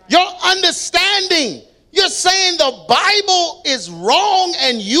 Your understanding. You're saying the Bible is wrong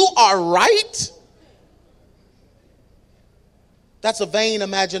and you are right? That's a vain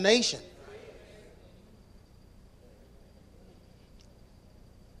imagination.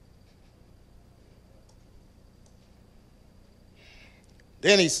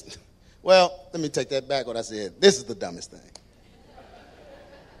 Then let me take that back what I said. This is the dumbest thing.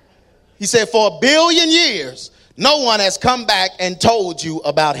 He said, for 1 billion years, no one has come back and told you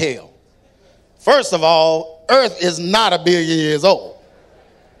about hell. First of all, Earth is not 1 billion years old.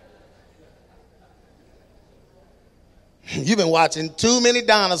 You've been watching too many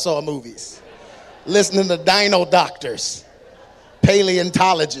dinosaur movies, listening to dino doctors,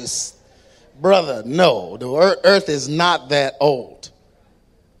 paleontologists. Brother, no, the Earth is not that old.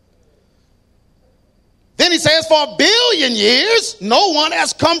 Then he says, for 1 billion years, no one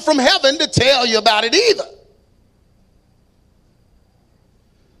has come from heaven to tell you about it either.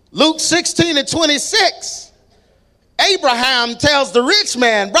 Luke 16:26, Abraham tells the rich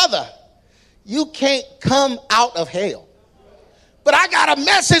man, brother, you can't come out of hell. But I got a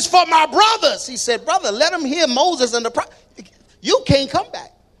message for my brothers. He said, brother, let them hear Moses and the prophet. You can't come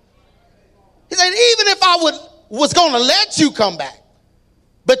back. He said, even if I was going to let you come back,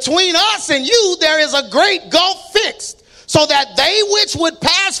 between us and you, there is a great gulf fixed, so that they which would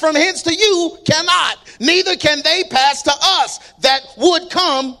pass from hence to you cannot, neither can they pass to us that would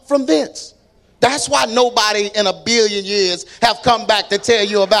come from thence. That's why nobody in 1 billion years have come back to tell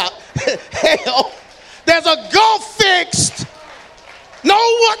you about hell. There's a gulf fixed. No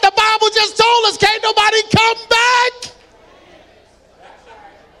one, the Bible just told us, can't nobody come back.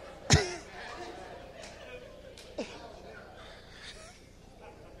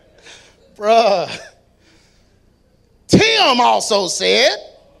 Bruh. Tim also said,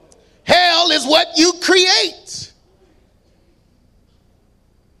 hell is what you create.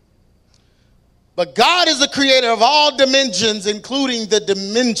 But God is the creator of all dimensions, including the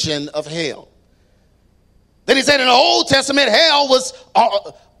dimension of hell. Then he said in the Old Testament, hell was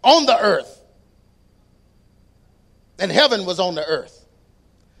on the earth. And heaven was on the earth.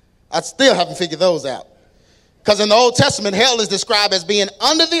 I still haven't figured those out. Because in the Old Testament, hell is described as being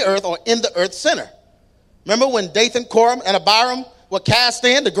under the earth or in the earth's center. Remember when Dathan, Korah, and Abiram were cast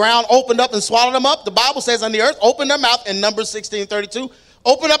in, the ground opened up and swallowed them up? The Bible says on the earth opened their mouth in Numbers 16:32,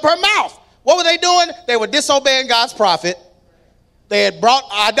 opened up her mouth. What were they doing? They were disobeying God's prophet. They had brought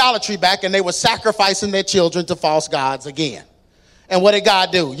idolatry back, and they were sacrificing their children to false gods again. And what did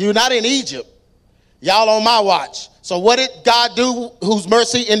God do? You're not in Egypt. Y'all on my watch. So what did God do, whose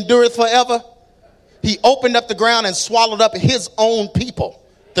mercy endureth forever? He opened up the ground and swallowed up his own people,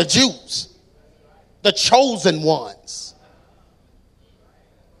 the Jews, the chosen ones.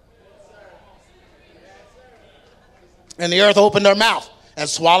 And the earth opened her mouth and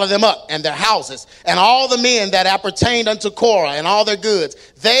swallowed them up and their houses and all the men that appertained unto Korah and all their goods.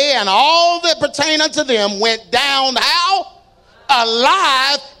 They and all that pertain unto them went down how?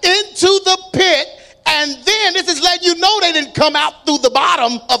 Alive into the pit. And then this is letting you know they didn't come out through the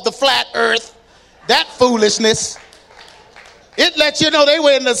bottom of the flat earth. That foolishness. It lets you know they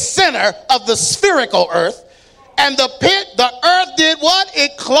were in the center of the spherical earth. And the pit, the earth did what?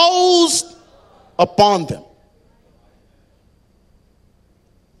 It closed upon them.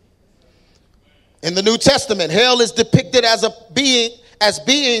 In the New Testament, hell is depicted as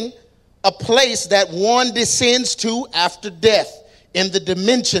being a place that one descends to after death, in the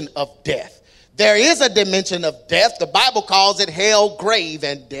dimension of death. There is a dimension of death. The Bible calls it hell, grave,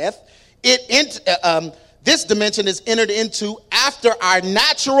 and death. This dimension is entered into after our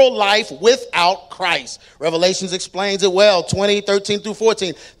natural life without Christ. Revelations explains it well,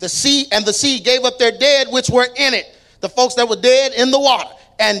 20:13-14. The sea gave up their dead which were in it, the folks that were dead in the water.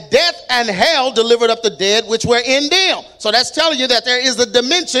 And death and hell delivered up the dead which were in them. So that's telling you that there is a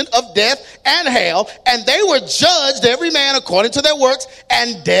dimension of death and hell, and they were judged, every man according to their works,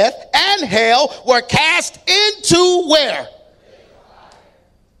 and death and hell were cast into where?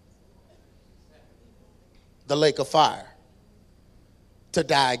 The lake of fire, to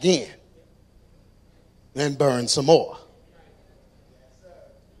die again and burn some more.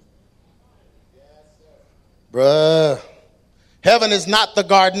 Bruh. Heaven is not the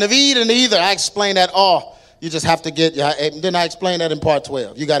Garden of Eden either. I explained that all. You just have to get, didn't I explain that in part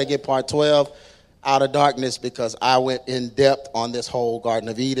 12? You got to get part 12 out of darkness, because I went in depth on this whole Garden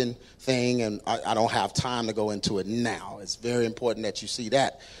of Eden thing, and I don't have time to go into it now. It's very important that you see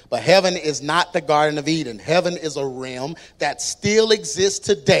that. But heaven is not the Garden of Eden. Heaven is a realm that still exists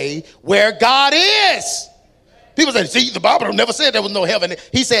today where God is. People say, see, the Bible never said there was no heaven.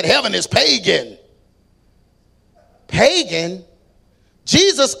 He said heaven is pagan. Pagan?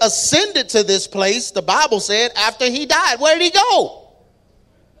 Jesus ascended to this place, the Bible said, after he died. Where did he go?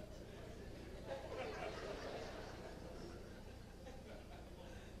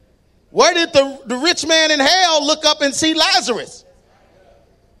 Where did the rich man in hell look up and see Lazarus?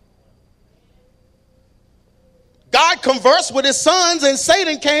 God conversed with his sons, and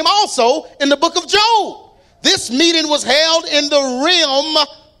Satan came also in the book of Job. This meeting was held in the realm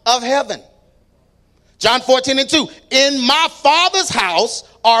of heaven. John 14:2. In my Father's house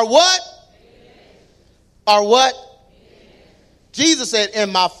are what? Are what? Jesus said,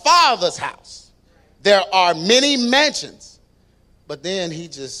 in my Father's house there are many mansions. But then he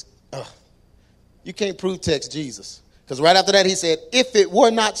just, you can't proof text Jesus. Because right after that he said, if it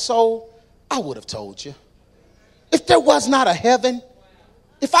were not so, I would have told you. If there was not a heaven,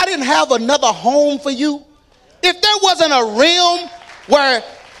 if I didn't have another home for you, if there wasn't a realm where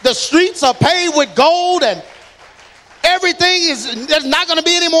the streets are paved with gold and there's not going to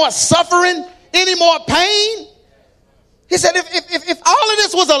be any more suffering, any more pain. He said, if all of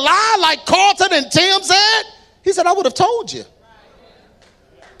this was a lie, like Carlton and Tim said, he said, I would have told you.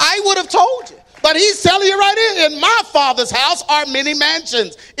 I would have told you. But he's telling you right here, in my Father's house are many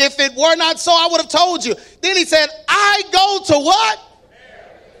mansions. If it were not so, I would have told you. Then he said, I go to what?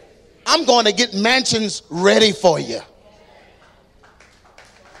 I'm going to get mansions ready for you.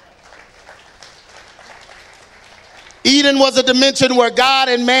 Eden was a dimension where God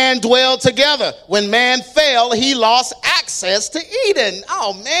and man dwelled together. When man fell, he lost access to Eden.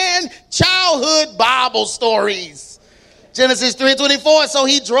 Oh man, childhood Bible stories. Genesis 3:24, so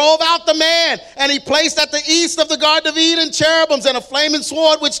he drove out the man, and he placed at the east of the Garden of Eden cherubims and a flaming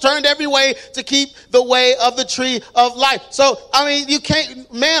sword which turned every way to keep the way of the tree of life. So,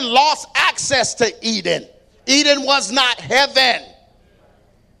 man lost access to Eden. Eden was not heaven.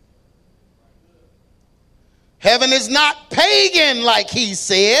 Heaven is not pagan like he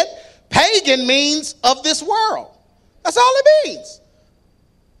said. Pagan means of this world. That's all it means.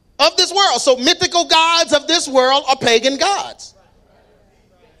 Of this world. So mythical gods of this world are pagan gods.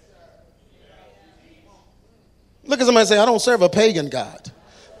 Look at somebody and say, I don't serve a pagan God.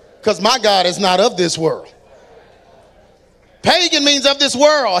 Because my God is not of this world. Pagan means of this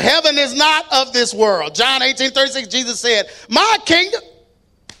world. Heaven is not of this world. John 18:36, Jesus said, my kingdom.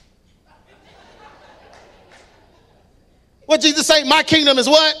 What Jesus say? My kingdom is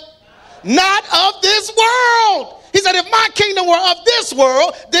what? Not of this world. He said, if my kingdom were of this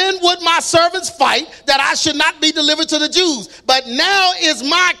world, then would my servants fight that I should not be delivered to the Jews. But now is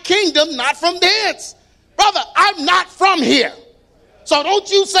my kingdom not from thence. Brother, I'm not from here. So don't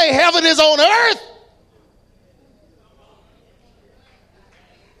you say heaven is on earth.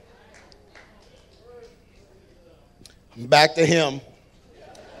 Back to him.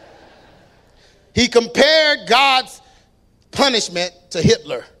 He compared God's punishment to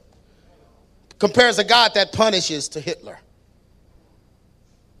Hitler. Compares a God that punishes to Hitler.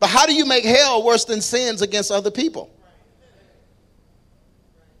 But how do you make hell worse than sins against other people?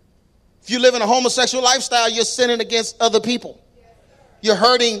 If you live in a homosexual lifestyle, you're sinning against other people. You're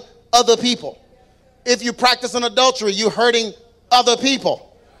hurting other people. If you practice an adultery, you're hurting other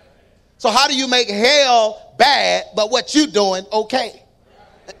people. So how do you make hell bad, but what you're doing okay?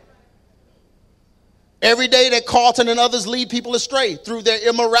 Every day that Carlton and others lead people astray through their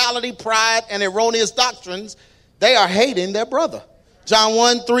immorality, pride, and erroneous doctrines, they are hating their brother. John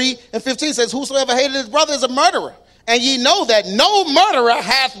 1:3-15 says, whosoever hated his brother is a murderer. And ye know that no murderer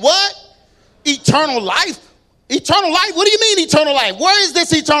hath what? Eternal life. Eternal life? What do you mean eternal life? Where is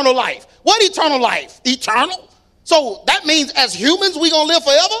this eternal life? What eternal life? Eternal? So that means as humans, we gonna live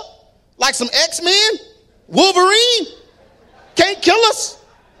forever? Like some X-Men? Wolverine? Can't kill us?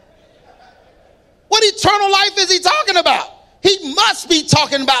 What eternal life is he talking about? He must be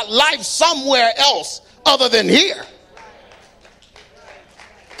talking about life somewhere else other than here.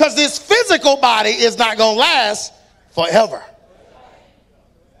 Because this physical body is not going to last forever.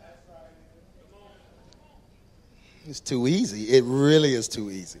 It's too easy. It really is too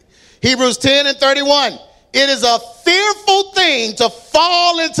easy. Hebrews 10:31. It is a fearful thing to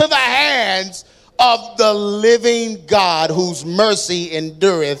fall into the hands of the living God whose mercy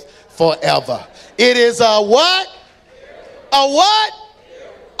endureth forever. It is a what? A what?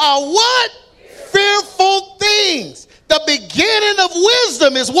 A what? Fearful things. The beginning of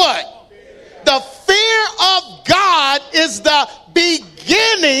wisdom is what? The fear of God is the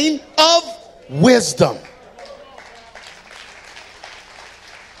beginning of wisdom.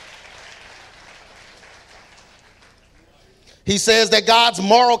 He says that God's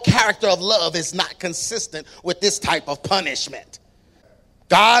moral character of love is not consistent with this type of punishment.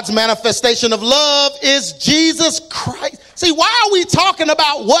 God's manifestation of love is Jesus Christ. See, why are we talking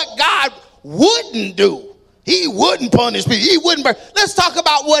about what God wouldn't do? He wouldn't punish people. He wouldn't. Let's talk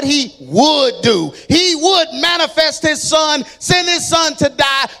about what he would do. He would manifest his son, send his son to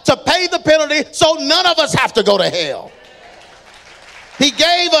die, to pay the penalty so none of us have to go to hell. He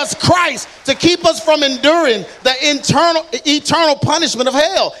gave us Christ to keep us from enduring the eternal punishment of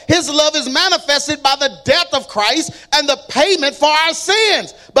hell. His love is manifested by the death of Christ and the payment for our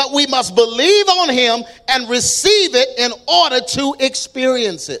sins. But we must believe on him and receive it in order to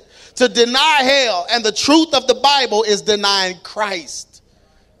experience it. To deny hell and the truth of the Bible is denying Christ.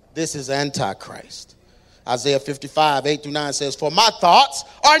 This is Antichrist. Isaiah 55, 8-9 says, for my thoughts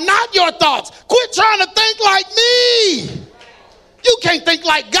are not your thoughts. Quit trying to think like me. You can't think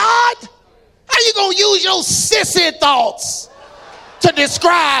like God. How you going to use your sissy thoughts to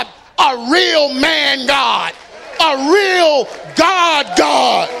describe a real man God, a real God,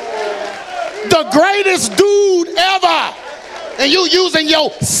 the greatest dude ever? And you using your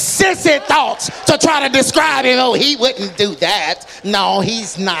sissy thoughts to try to describe him. Oh, he wouldn't do that. No,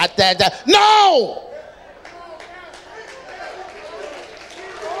 he's not that. No!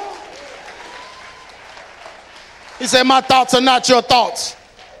 He said, my thoughts are not your thoughts.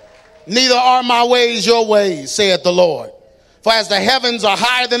 Neither are my ways your ways, saith the Lord. For as the heavens are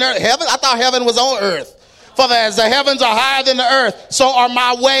higher than earth. Heaven? I thought heaven was on earth. For as the heavens are higher than the earth, so are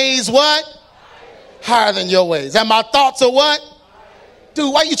my ways what? Higher than your ways. And my thoughts are what?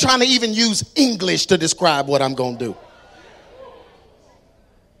 Dude, why are you trying to even use English to describe what I'm going to do?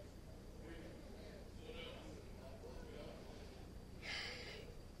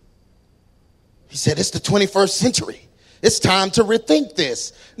 He said, it's the 21st century. It's time to rethink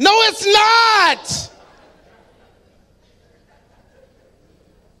this. No, it's not.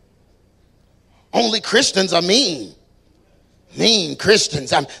 Only Christians are mean. Mean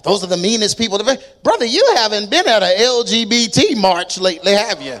Christians. Those are the meanest people. Brother, you haven't been at an LGBT march lately,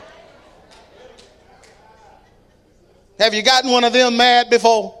 have you? Have you gotten one of them mad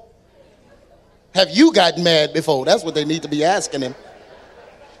before? Have you gotten mad before? That's what they need to be asking him.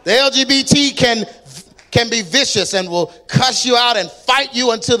 The LGBT can be vicious and will cuss you out and fight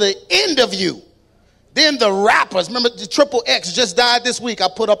you until the end of you. Then the rappers, remember the Triple X just died this week. I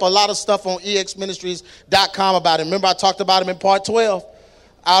put up a lot of stuff on exministries.com about him. Remember I talked about him in part 12,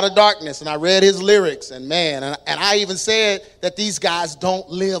 Out of Darkness, and I read his lyrics. And man, and I even said that these guys don't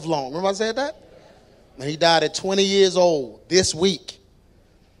live long. Remember I said that? And he died at 20 years old this week.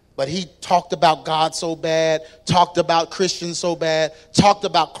 But he talked about God so bad, talked about Christians so bad, talked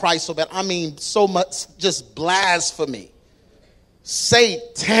about Christ so bad. I mean, so much just blasphemy.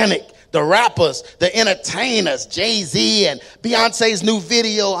 Satanic. The rappers, the entertainers, Jay-Z and Beyonce's new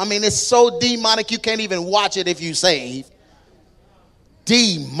video. I mean, it's so demonic you can't even watch it if you saved.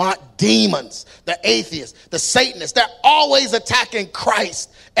 Demons, the atheists, the Satanists, they're always attacking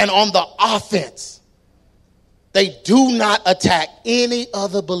Christ and on the offense. They do not attack any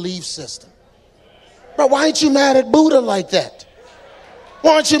other belief system. Bro, why aren't you mad at Buddha like that?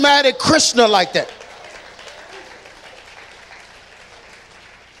 Why aren't you mad at Krishna like that?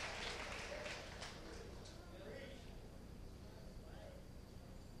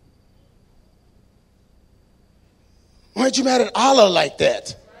 Why aren't you mad at Allah like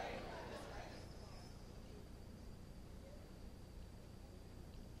that?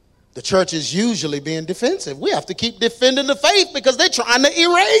 The church is usually being defensive. We have to keep defending the faith because they're trying to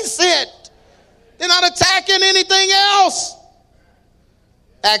erase it. They're not attacking anything else.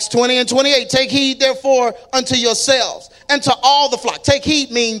 Acts 20 and 28, take heed therefore unto yourselves and to all the flock. Take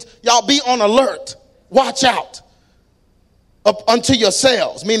heed means y'all be on alert. Watch out. Up unto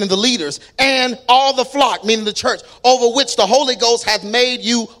yourselves, meaning the leaders, and all the flock, meaning the church, over which the Holy Ghost hath made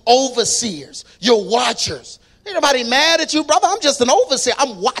you overseers. You're watchers. Ain't nobody mad at you, brother. I'm just an overseer.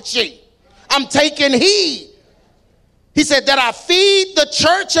 I'm watching. I'm taking heed. He said that I feed the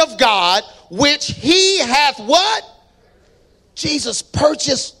church of God, which he hath what? Jesus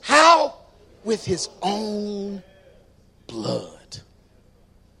purchased how? With his own blood.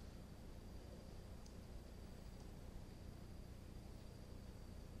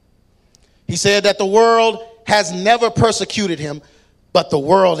 He said that the world has never persecuted him, but the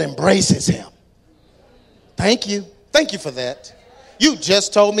world embraces him. Thank you. Thank you for that. You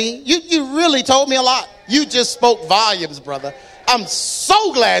just told me, you really told me a lot. You just spoke volumes, brother. I'm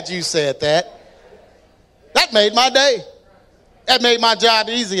so glad you said that. That made my day. That made my job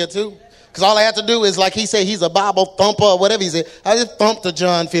easier too. Because all I had to do is, like he said, he's a Bible thumper or whatever he said. I just thumped the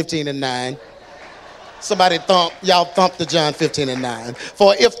John 15 and 9. Somebody y'all thump the John 15 and 9.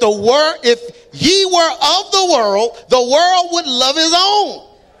 For if ye were of the world would love his own.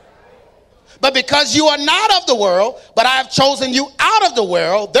 But because you are not of the world, but I have chosen you out of the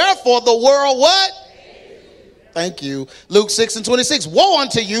world, therefore the world what? Thank you. Luke 6 and 26. Woe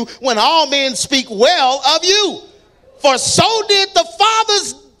unto you when all men speak well of you. For so did the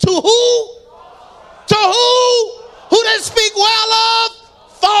fathers to who? To who? who they speak well of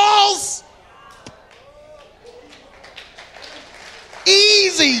falls.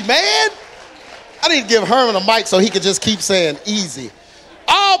 Easy, man. I need to give Herman a mic so he could just keep saying easy.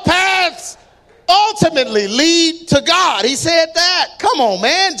 All paths ultimately lead to God. He said that. Come on,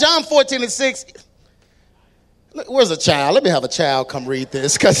 man. John 14:6. Where's a child? Let me have a child come read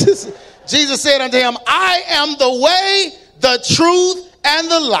this. Because Jesus said unto him, I am the way, the truth,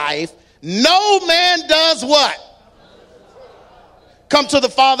 and the life. No man does what? Come to the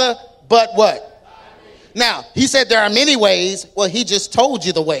Father, but what? Now, he said there are many ways. Well, he just told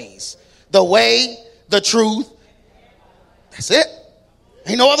you the ways. The way, the truth. That's it.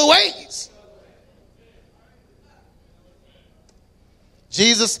 Ain't no other ways.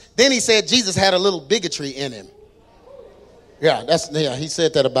 Jesus, then he said Jesus had a little bigotry in him. Yeah, he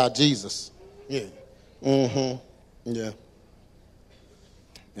said that about Jesus. Yeah. Mm-hmm. Yeah.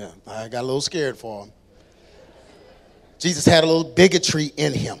 Yeah, I got a little scared for him. Jesus had a little bigotry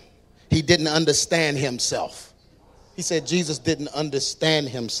in him. He didn't understand himself. He said Jesus didn't understand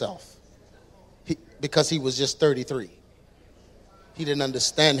himself because he was just 33. He didn't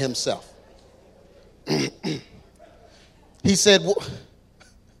understand himself. He said,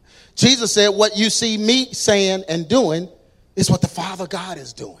 Jesus said, what you see me saying and doing is what the Father God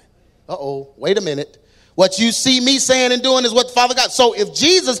is doing. Wait a minute. What you see me saying and doing is what the Father God. So if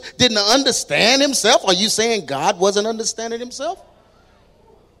Jesus didn't understand himself, are you saying God wasn't understanding himself?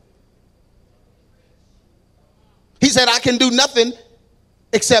 He said, I can do nothing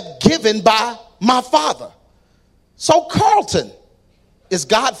except given by my Father. So Carlton, is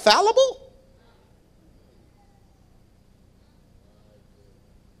God fallible?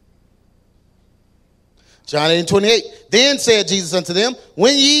 John 8:28. Then said Jesus unto them,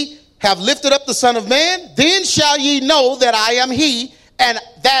 when ye have lifted up the Son of Man, then shall ye know that I am he, and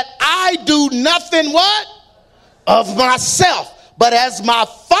that I do nothing what? Of myself, but as my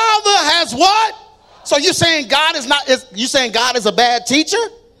Father has what? So you saying God is a bad teacher?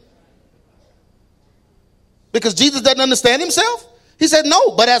 Because Jesus doesn't understand himself? He said,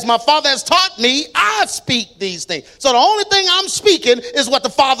 no, but as my Father has taught me, I speak these things. So the only thing I'm speaking is what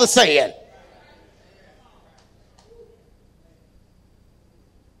the Father's saying.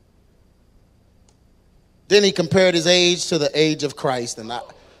 Then he compared his age to the age of Christ. And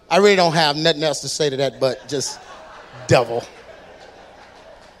I really don't have nothing else to say to that but just devil.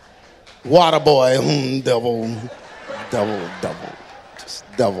 Water boy, devil. Just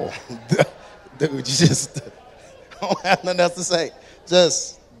devil. Dude, you just don't have nothing else to say.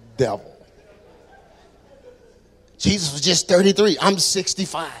 Just devil. Jesus was just 33. I'm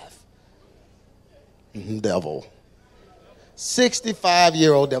 65. Devil.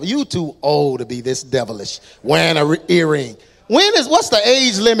 65-year-old devil. You too old to be this devilish. Wearing an earring. What's the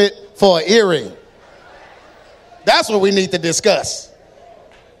age limit for an earring? That's what we need to discuss.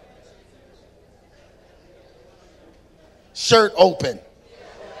 Shirt open.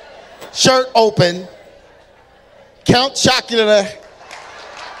 Shirt open. Count Chocula.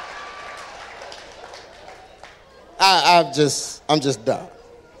 I'm just done.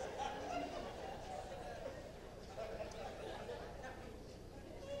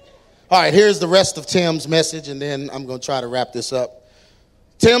 All right, here's the rest of Tim's message, and then I'm going to try to wrap this up.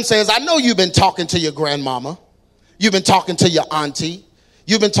 Tim says, I know you've been talking to your grandmama. You've been talking to your auntie.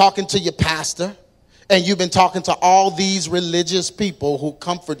 You've been talking to your pastor. And you've been talking to all these religious people who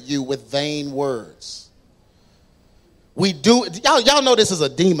comfort you with vain words. Y'all know this is a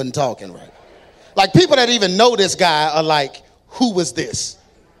demon talking, right? Like people that even know this guy are like, who was this?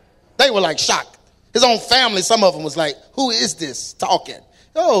 They were like shocked. His own family, some of them was like, who is this talking?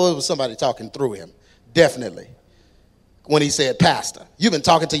 Oh, it was somebody talking through him. Definitely. When he said pastor. You've been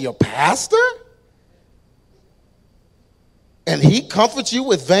talking to your pastor? And he comforts you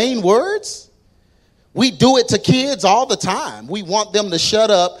with vain words? We do it to kids all the time. We want them to shut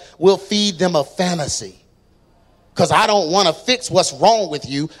up. We'll feed them a fantasy. Because I don't want to fix what's wrong with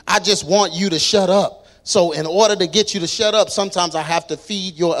you. I just want you to shut up. So in order to get you to shut up, sometimes I have to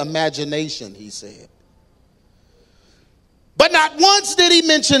feed your imagination, he said. But not once did he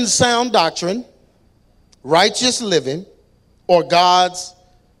mention sound doctrine, righteous living, or God's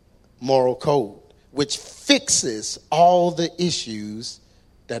moral code, which fixes all the issues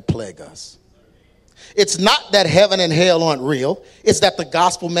that plague us. It's not that heaven and hell aren't real. It's that the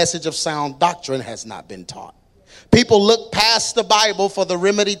gospel message of sound doctrine has not been taught. People look past the Bible for the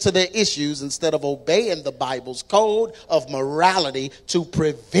remedy to their issues instead of obeying the Bible's code of morality to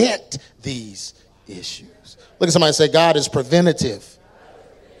prevent these issues. Look at somebody and say, God is preventative.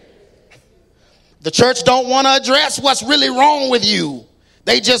 The church don't want to address what's really wrong with you.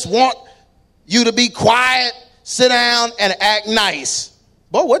 They just want you to be quiet sit down, and act nice.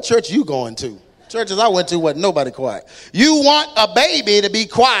 Boy, what church you going to? Churches I went to wasn't nobody quiet. You want a baby to be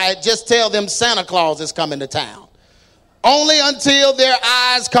quiet, just tell them Santa Claus is coming to town. Only until their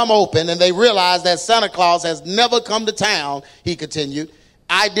eyes come open and they realize that Santa Claus has never come to town, he continued.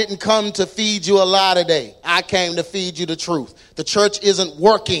 I didn't come to feed you a lie today. I came to feed you the truth. The church isn't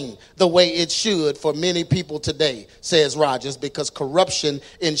working the way it should for many people today, says Rogers, because corruption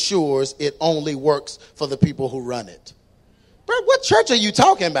ensures it only works for the people who run it. Bro, what church are you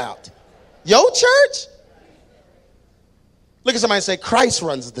talking about? Your church? Look at somebody and say, Christ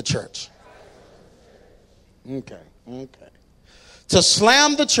runs the church. Okay. To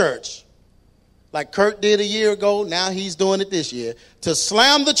slam the church, like Kurt did a year ago, now he's doing it this year. To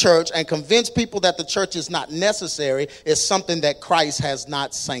slam the church and convince people that the church is not necessary is something that Christ has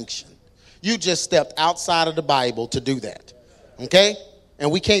not sanctioned. You just stepped outside of the Bible to do that. Okay?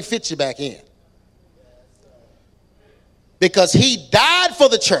 And we can't fit you back in. Because he died for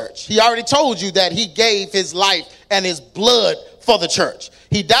the church. He already told you that he gave his life and his blood for the church.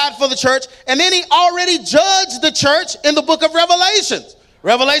 He died for the church, and then he already judged the church in the book of Revelations.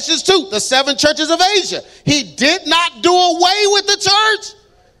 Revelations 2, the 7 churches of Asia. He did not do away with the church.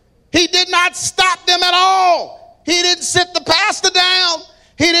 He did not stop them at all. He didn't sit the pastor down.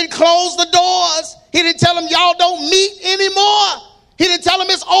 He didn't close the doors. He didn't tell them y'all don't meet anymore. He didn't tell them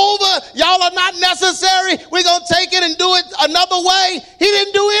it's over. Y'all are not necessary. We're going to take it and do it another way. He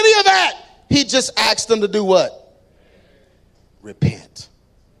didn't do any of that. He just asked them to do what? Repent.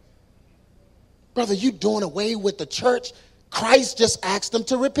 Brother, you doing away with the church? Christ just asked them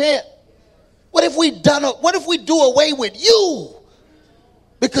to repent. What if we do away with you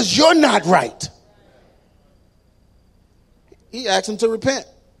because you're not right? He asked them to repent.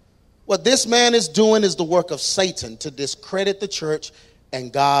 What this man is doing is the work of Satan to discredit the church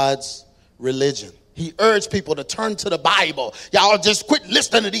and God's religion. He urged people to turn to the Bible. Y'all just quit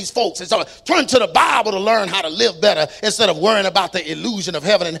listening to these folks. And so turn to the Bible to learn how to live better instead of worrying about the illusion of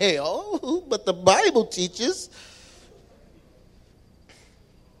heaven and hell. Oh, but the Bible teaches.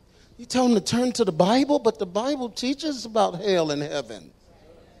 You tell them to turn to the Bible, but the Bible teaches about hell and heaven.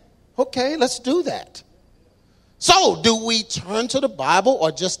 Okay, let's do that. So, do we turn to the Bible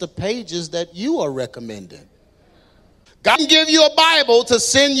or just the pages that you are recommending? God can give you a Bible to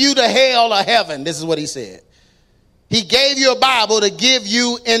send you to hell or heaven. This is what he said. He gave you a Bible to give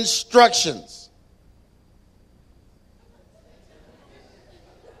you instructions.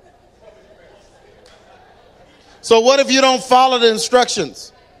 So what if you don't follow the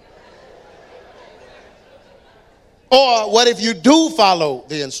instructions? Or what if you do follow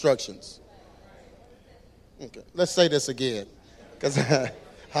the instructions? Okay, let's say this again. Because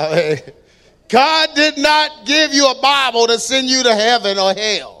God did not give you a Bible to send you to heaven or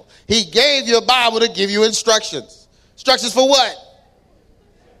hell. He gave you a Bible to give you instructions. Instructions for what?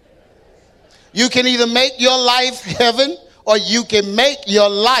 You can either make your life heaven or you can make your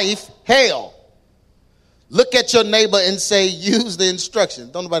life hell. Look at your neighbor and say, use the instructions.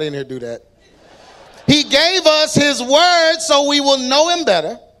 Don't nobody in here do that. He gave us his word so we will know him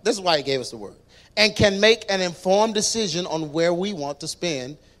better. This is why he gave us the word. And can make an informed decision on where we want to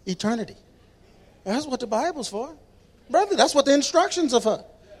spend eternity. That's what the Bible's for. Brother, that's what the instructions are for.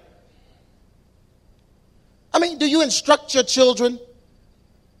 I mean, do you instruct your children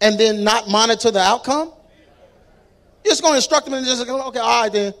and then not monitor the outcome? You're just going to instruct them and just go, okay, all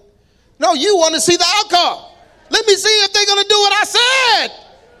right then. No, you want to see the outcome. Let me see if they're going to do what I said.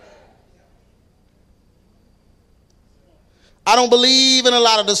 I don't believe in a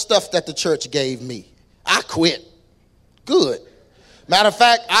lot of the stuff that the church gave me. I quit. Good. Matter of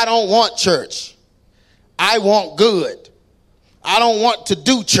fact, I don't want church. I want good. I don't want to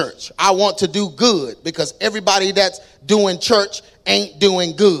do church. I want to do good because everybody that's doing church ain't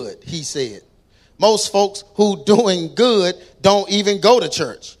doing good, he said. Most folks who doing good don't even go to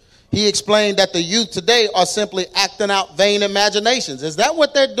church. He explained that the youth today are simply acting out vain imaginations. Is that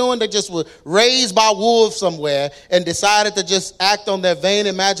what they're doing? They just were raised by wolves somewhere and decided to just act on their vain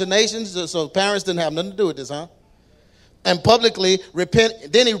imaginations. So parents didn't have nothing to do with this, huh? And publicly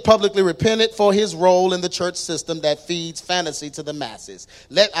repent. Then he publicly repented for his role in the church system that feeds fantasy to the masses.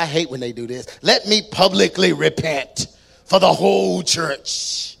 I hate when they do this. Let me publicly repent for the whole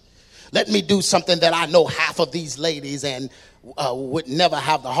church. Let me do something that I know half of these ladies and would never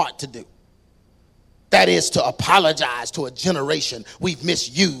have the heart to do. That is to apologize to a generation we've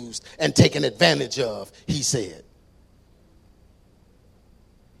misused and taken advantage of, he said.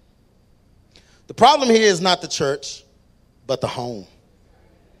 The problem here is not the church, but the home.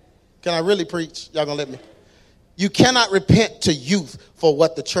 Can I really preach? Y'all gonna let me? You cannot repent to youth for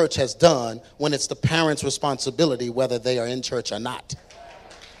what the church has done when it's the parents' responsibility whether they are in church or not.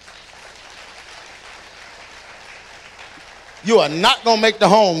 You are not going to make the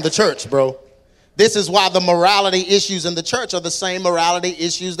home the church, bro. This is why the morality issues in the church are the same morality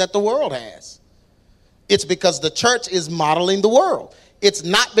issues that the world has. It's because the church is modeling the world. It's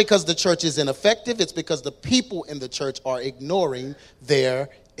not because the church is ineffective. It's because the people in the church are ignoring their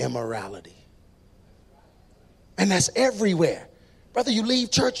immorality. And that's everywhere. Brother, you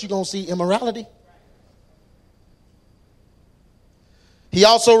leave church, you're going to see immorality. He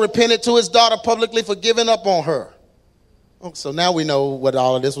also repented to his daughter publicly for giving up on her. Oh, so now we know what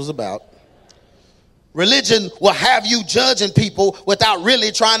all of this was about. Religion will have you judging people without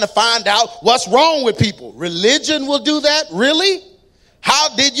really trying to find out what's wrong with people. Religion will do that? Really?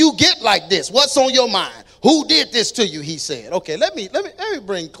 How did you get like this? What's on your mind? Who did this to you? He said. Okay, let me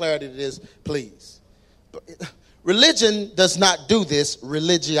bring clarity to this, please. Religion does not do this.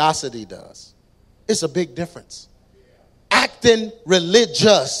 Religiosity does. It's a big difference. Acting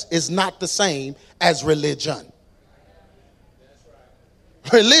religious is not the same as religion.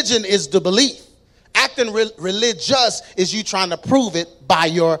 Religion is the belief. Acting religious is you trying to prove it by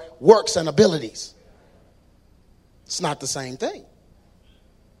your works and abilities. It's not the same thing.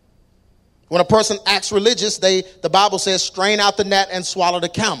 When a person acts religious, the Bible says, strain out the gnat and swallow the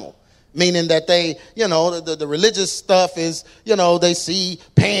camel. Meaning that they, the religious stuff is, they see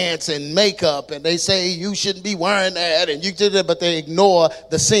pants and makeup and they say you shouldn't be wearing that and you did it, but they ignore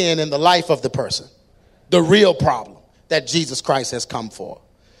the sin in the life of the person. The real problem that Jesus Christ has come for.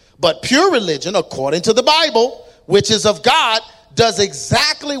 But pure religion, according to the Bible, which is of God, does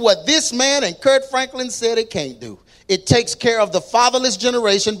exactly what this man and Kurt Franklin said it can't do. It takes care of the fatherless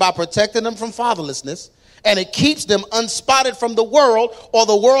generation by protecting them from fatherlessness, and it keeps them unspotted from the world or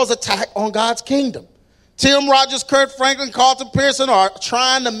the world's attack on God's kingdom. Tim Rogers, Kurt Franklin, Carlton Pearson are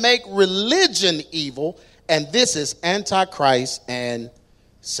trying to make religion evil, and this is antichrist and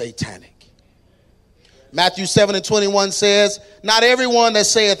satanic. Matthew 7:21 says, not everyone that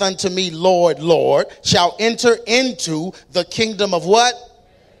saith unto me, Lord, Lord, shall enter into the kingdom of what?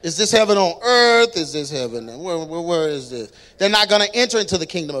 Is this heaven on earth? Is this heaven? Where is this? They're not going to enter into the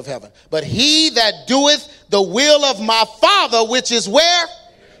kingdom of heaven. But he that doeth the will of my Father, which is where?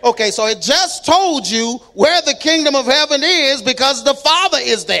 Okay, so it just told you where the kingdom of heaven is because the Father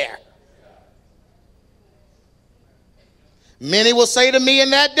is there. Many will say to me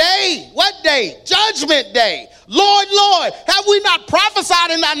in that day, what day? Judgment day. Lord, Lord, have we not prophesied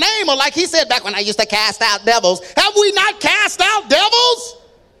in thy name? Or like he said back when I used to cast out devils, have we not cast out devils?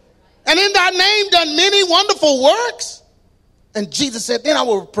 And in thy name done many wonderful works? And Jesus said, then I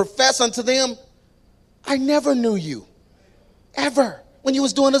will profess unto them, I never knew you. Ever. When you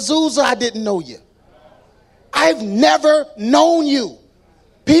was doing Azusa, I didn't know you. I've never known you.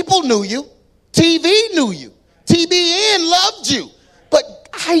 People knew you. TV knew you. TBN loved you, but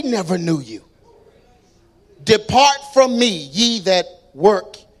I never knew you. Depart from me, ye that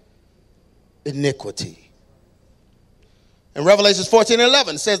work iniquity. And Revelation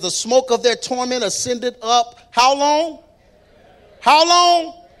 14:11 says the smoke of their torment ascended up. How long? How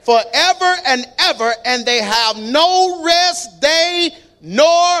long? Forever and ever, and they have no rest day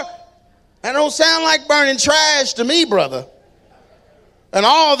nor, that don't sound like burning trash to me, brother. And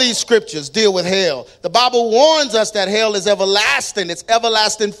all these scriptures deal with hell. The Bible warns us that hell is everlasting. It's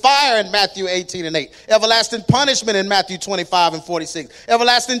everlasting fire in Matthew 18:8. Everlasting punishment in Matthew 25:46.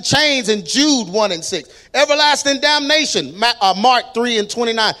 Everlasting chains in Jude 1:6. Everlasting damnation, Mark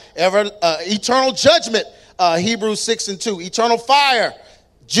 3:29. Eternal judgment, Hebrews 6:2. Eternal fire,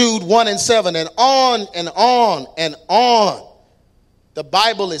 Jude 1:7. And on and on and on. The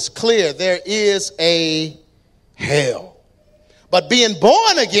Bible is clear. There is a hell. But being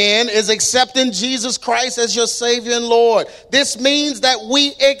born again is accepting Jesus Christ as your Savior and Lord. This means that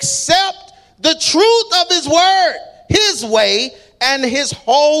we accept the truth of his word, his way, and his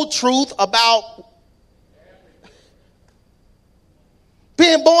whole truth about.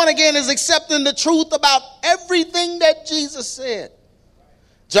 Being born again is accepting the truth about everything that Jesus said.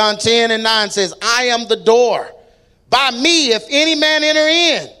 John 10:9 says, I am the door. By me, if any man enter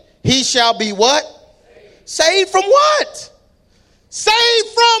in, he shall be what? Saved from what? Saved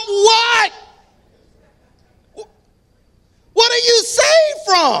from what? What are you saved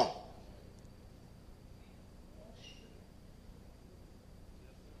from?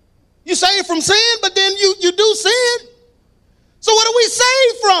 You saved from sin, but then you do sin. So what are we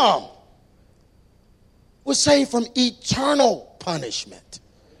saved from? We're saved from eternal punishment.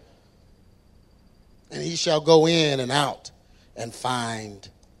 And he shall go in and out and find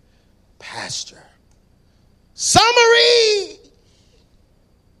pasture. Summary.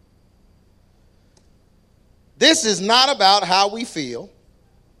 This is not about how we feel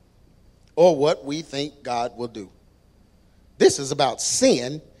or what we think God will do. This is about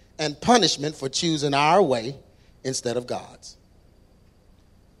sin and punishment for choosing our way instead of God's.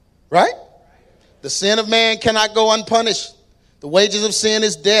 Right? The sin of man cannot go unpunished. The wages of sin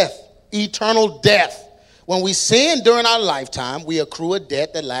is death, eternal death. When we sin during our lifetime, we accrue a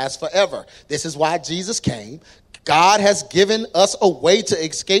debt that lasts forever. This is why Jesus came. God has given us a way to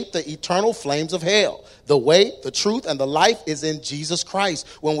escape the eternal flames of hell. The way, the truth, and the life is in Jesus Christ.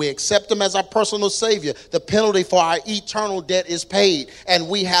 When we accept him as our personal Savior, the penalty for our eternal debt is paid, and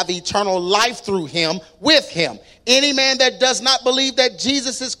we have eternal life through him, with him. Any man that does not believe that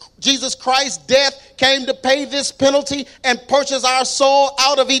Jesus Christ's death came to pay this penalty and purchase our soul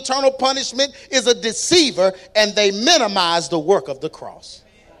out of eternal punishment is a deceiver, and they minimize the work of the cross.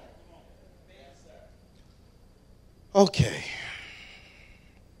 Okay.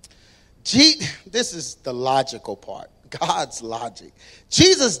 This is the logical part. God's logic.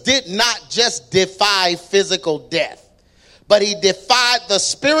 Jesus did not just defy physical death, but he defied the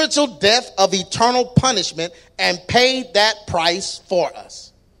spiritual death of eternal punishment and paid that price for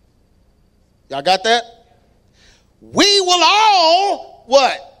us. Y'all got that? We will all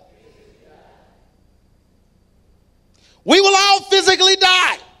what? We will all physically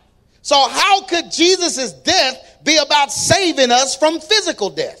die. So how could Jesus' death be about saving us from physical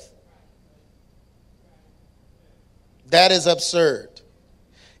death? That is absurd.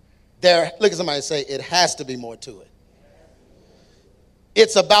 Look at somebody say, it has to be more to it.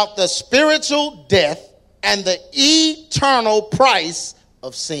 It's about the spiritual death and the eternal price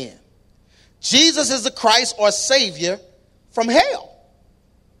of sin. Jesus is the Christ or Savior from hell.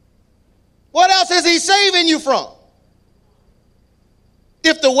 What else is he saving you from?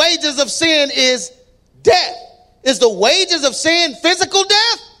 If the wages of sin is death, is the wages of sin physical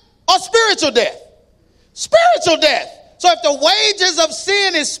death or spiritual death? Spiritual death. So if the wages of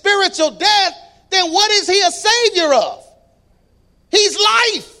sin is spiritual death, then what is he a savior of? He's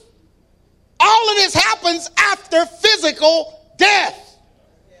life. All of this happens after physical death.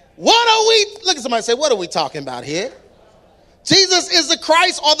 Look at somebody and say, what are we talking about here? Jesus is the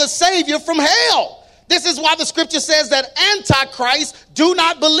Christ or the Savior from hell. This is why the scripture says that Antichrists do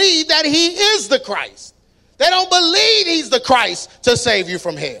not believe that he is the Christ. They don't believe he's the Christ to save you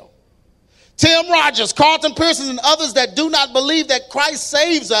from hell. Tim Rogers, Carlton Pearson, and others that do not believe that Christ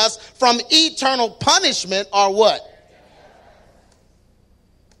saves us from eternal punishment are what?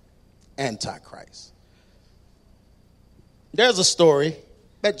 Antichrist. There's a story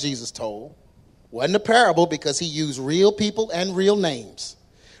that Jesus told. Wasn't a parable because he used real people and real names,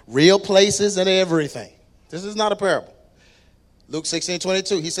 real places and everything. This is not a parable. Luke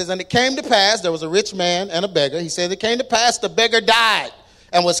 16:22, he says, and it came to pass, there was a rich man and a beggar. He said, it came to pass, the beggar died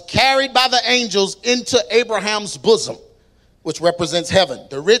and was carried by the angels into Abraham's bosom, which represents heaven.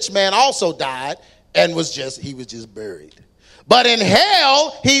 The rich man also died and was just buried. But in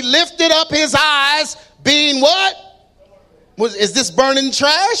hell, he lifted up his eyes, being what? Is this burning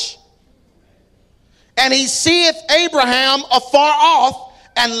trash? And he seeth Abraham afar off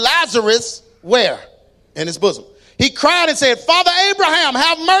and Lazarus where? In his bosom. He cried and said, Father Abraham,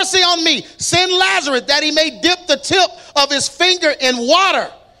 have mercy on me. Send Lazarus that he may dip the tip of his finger in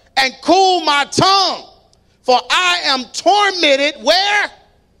water and cool my tongue. For I am tormented where?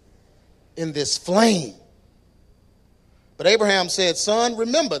 In this flame. But Abraham said, Son,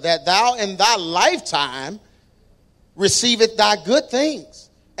 remember that thou in thy lifetime receiveth thy good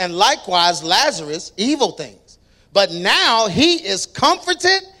things, and likewise Lazarus evil things. But now he is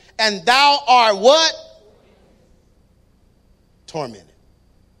comforted, and thou art what? Tormented.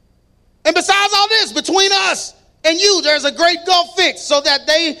 And besides all this, between us and you, there's a great gulf fixed, so that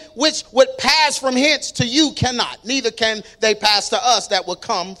they which would pass from hence to you cannot, neither can they pass to us that would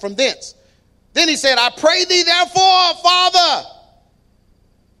come from thence. Then he said, I pray thee therefore, Father,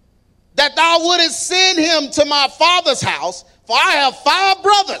 that thou wouldest send him to my father's house, for I have 5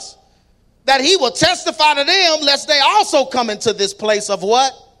 brothers, that he will testify to them, lest they also come into this place of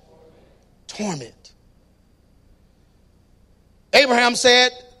what? Torment. Abraham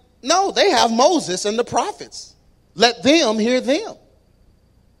said, no, they have Moses and the prophets. Let them hear them.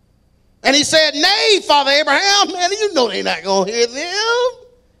 And he said, nay, Father Abraham, man, you know they're not going to hear them.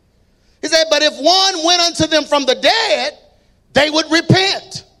 He said, but if one went unto them from the dead, they would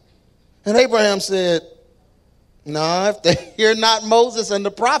repent. And Abraham said, no, if they hear not Moses and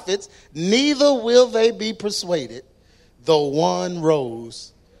the prophets, neither will they be persuaded, though one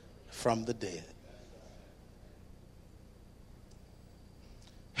rose from the dead.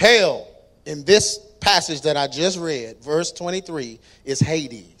 Hell, in this passage that I just read, verse 23, is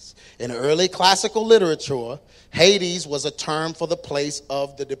Hades. In early classical literature, Hades was a term for the place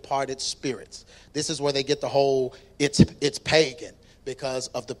of the departed spirits. This is where they get the whole, it's pagan, because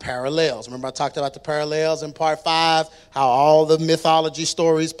of the parallels. Remember I talked about the parallels in part 5, how all the mythology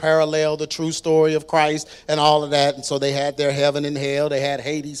stories parallel the true story of Christ and all of that. And so they had their heaven and hell. They had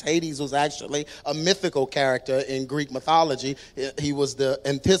Hades. Hades was actually a mythical character in Greek mythology. He was the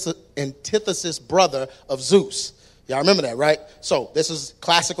antithesis brother of Zeus. Y'all remember that, right? So this is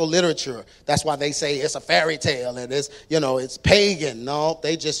classical literature. That's why they say it's a fairy tale and it's pagan. No,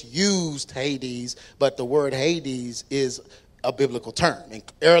 they just used Hades, but the word Hades is a biblical term. In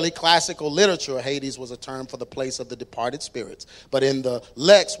early classical literature, Hades was a term for the place of the departed spirits. But in the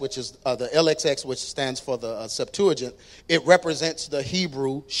Lex, which is the LXX, which stands for the Septuagint, it represents the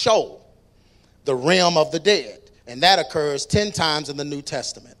Hebrew Sheol, the realm of the dead. And that occurs 10 times in the New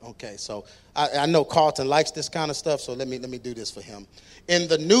Testament. Okay, so I know Carlton likes this kind of stuff, so let me do this for him. In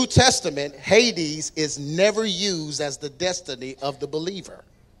the New Testament, Hades is never used as the destiny of the believer.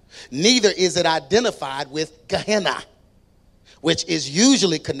 Neither is it identified with Gehenna, which is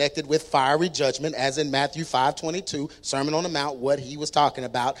usually connected with fiery judgment, as in Matthew 5:22, Sermon on the Mount, what he was talking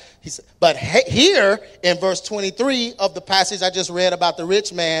about. He said, but here in verse 23 of the passage I just read about the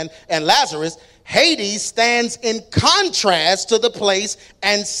rich man and Lazarus, Hades stands in contrast to the place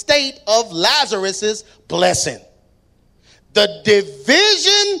and state of Lazarus's blessing. The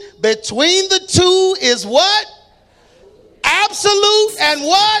division between the two is what? Absolute and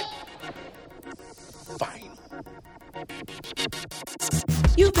what? Final.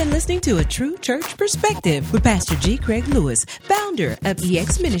 You've been listening to A True Church Perspective with Pastor G. Craig Lewis, founder of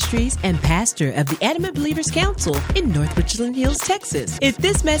EX Ministries and pastor of the Adamant Believers Council in North Richland Hills, Texas. If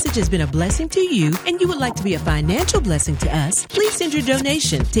this message has been a blessing to you and you would like to be a financial blessing to us, please send your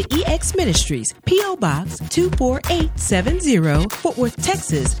donation to EX Ministries, P.O. Box 24870, Fort Worth,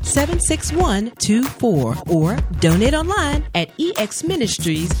 Texas 76124, or donate online at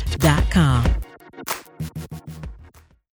exministries.com.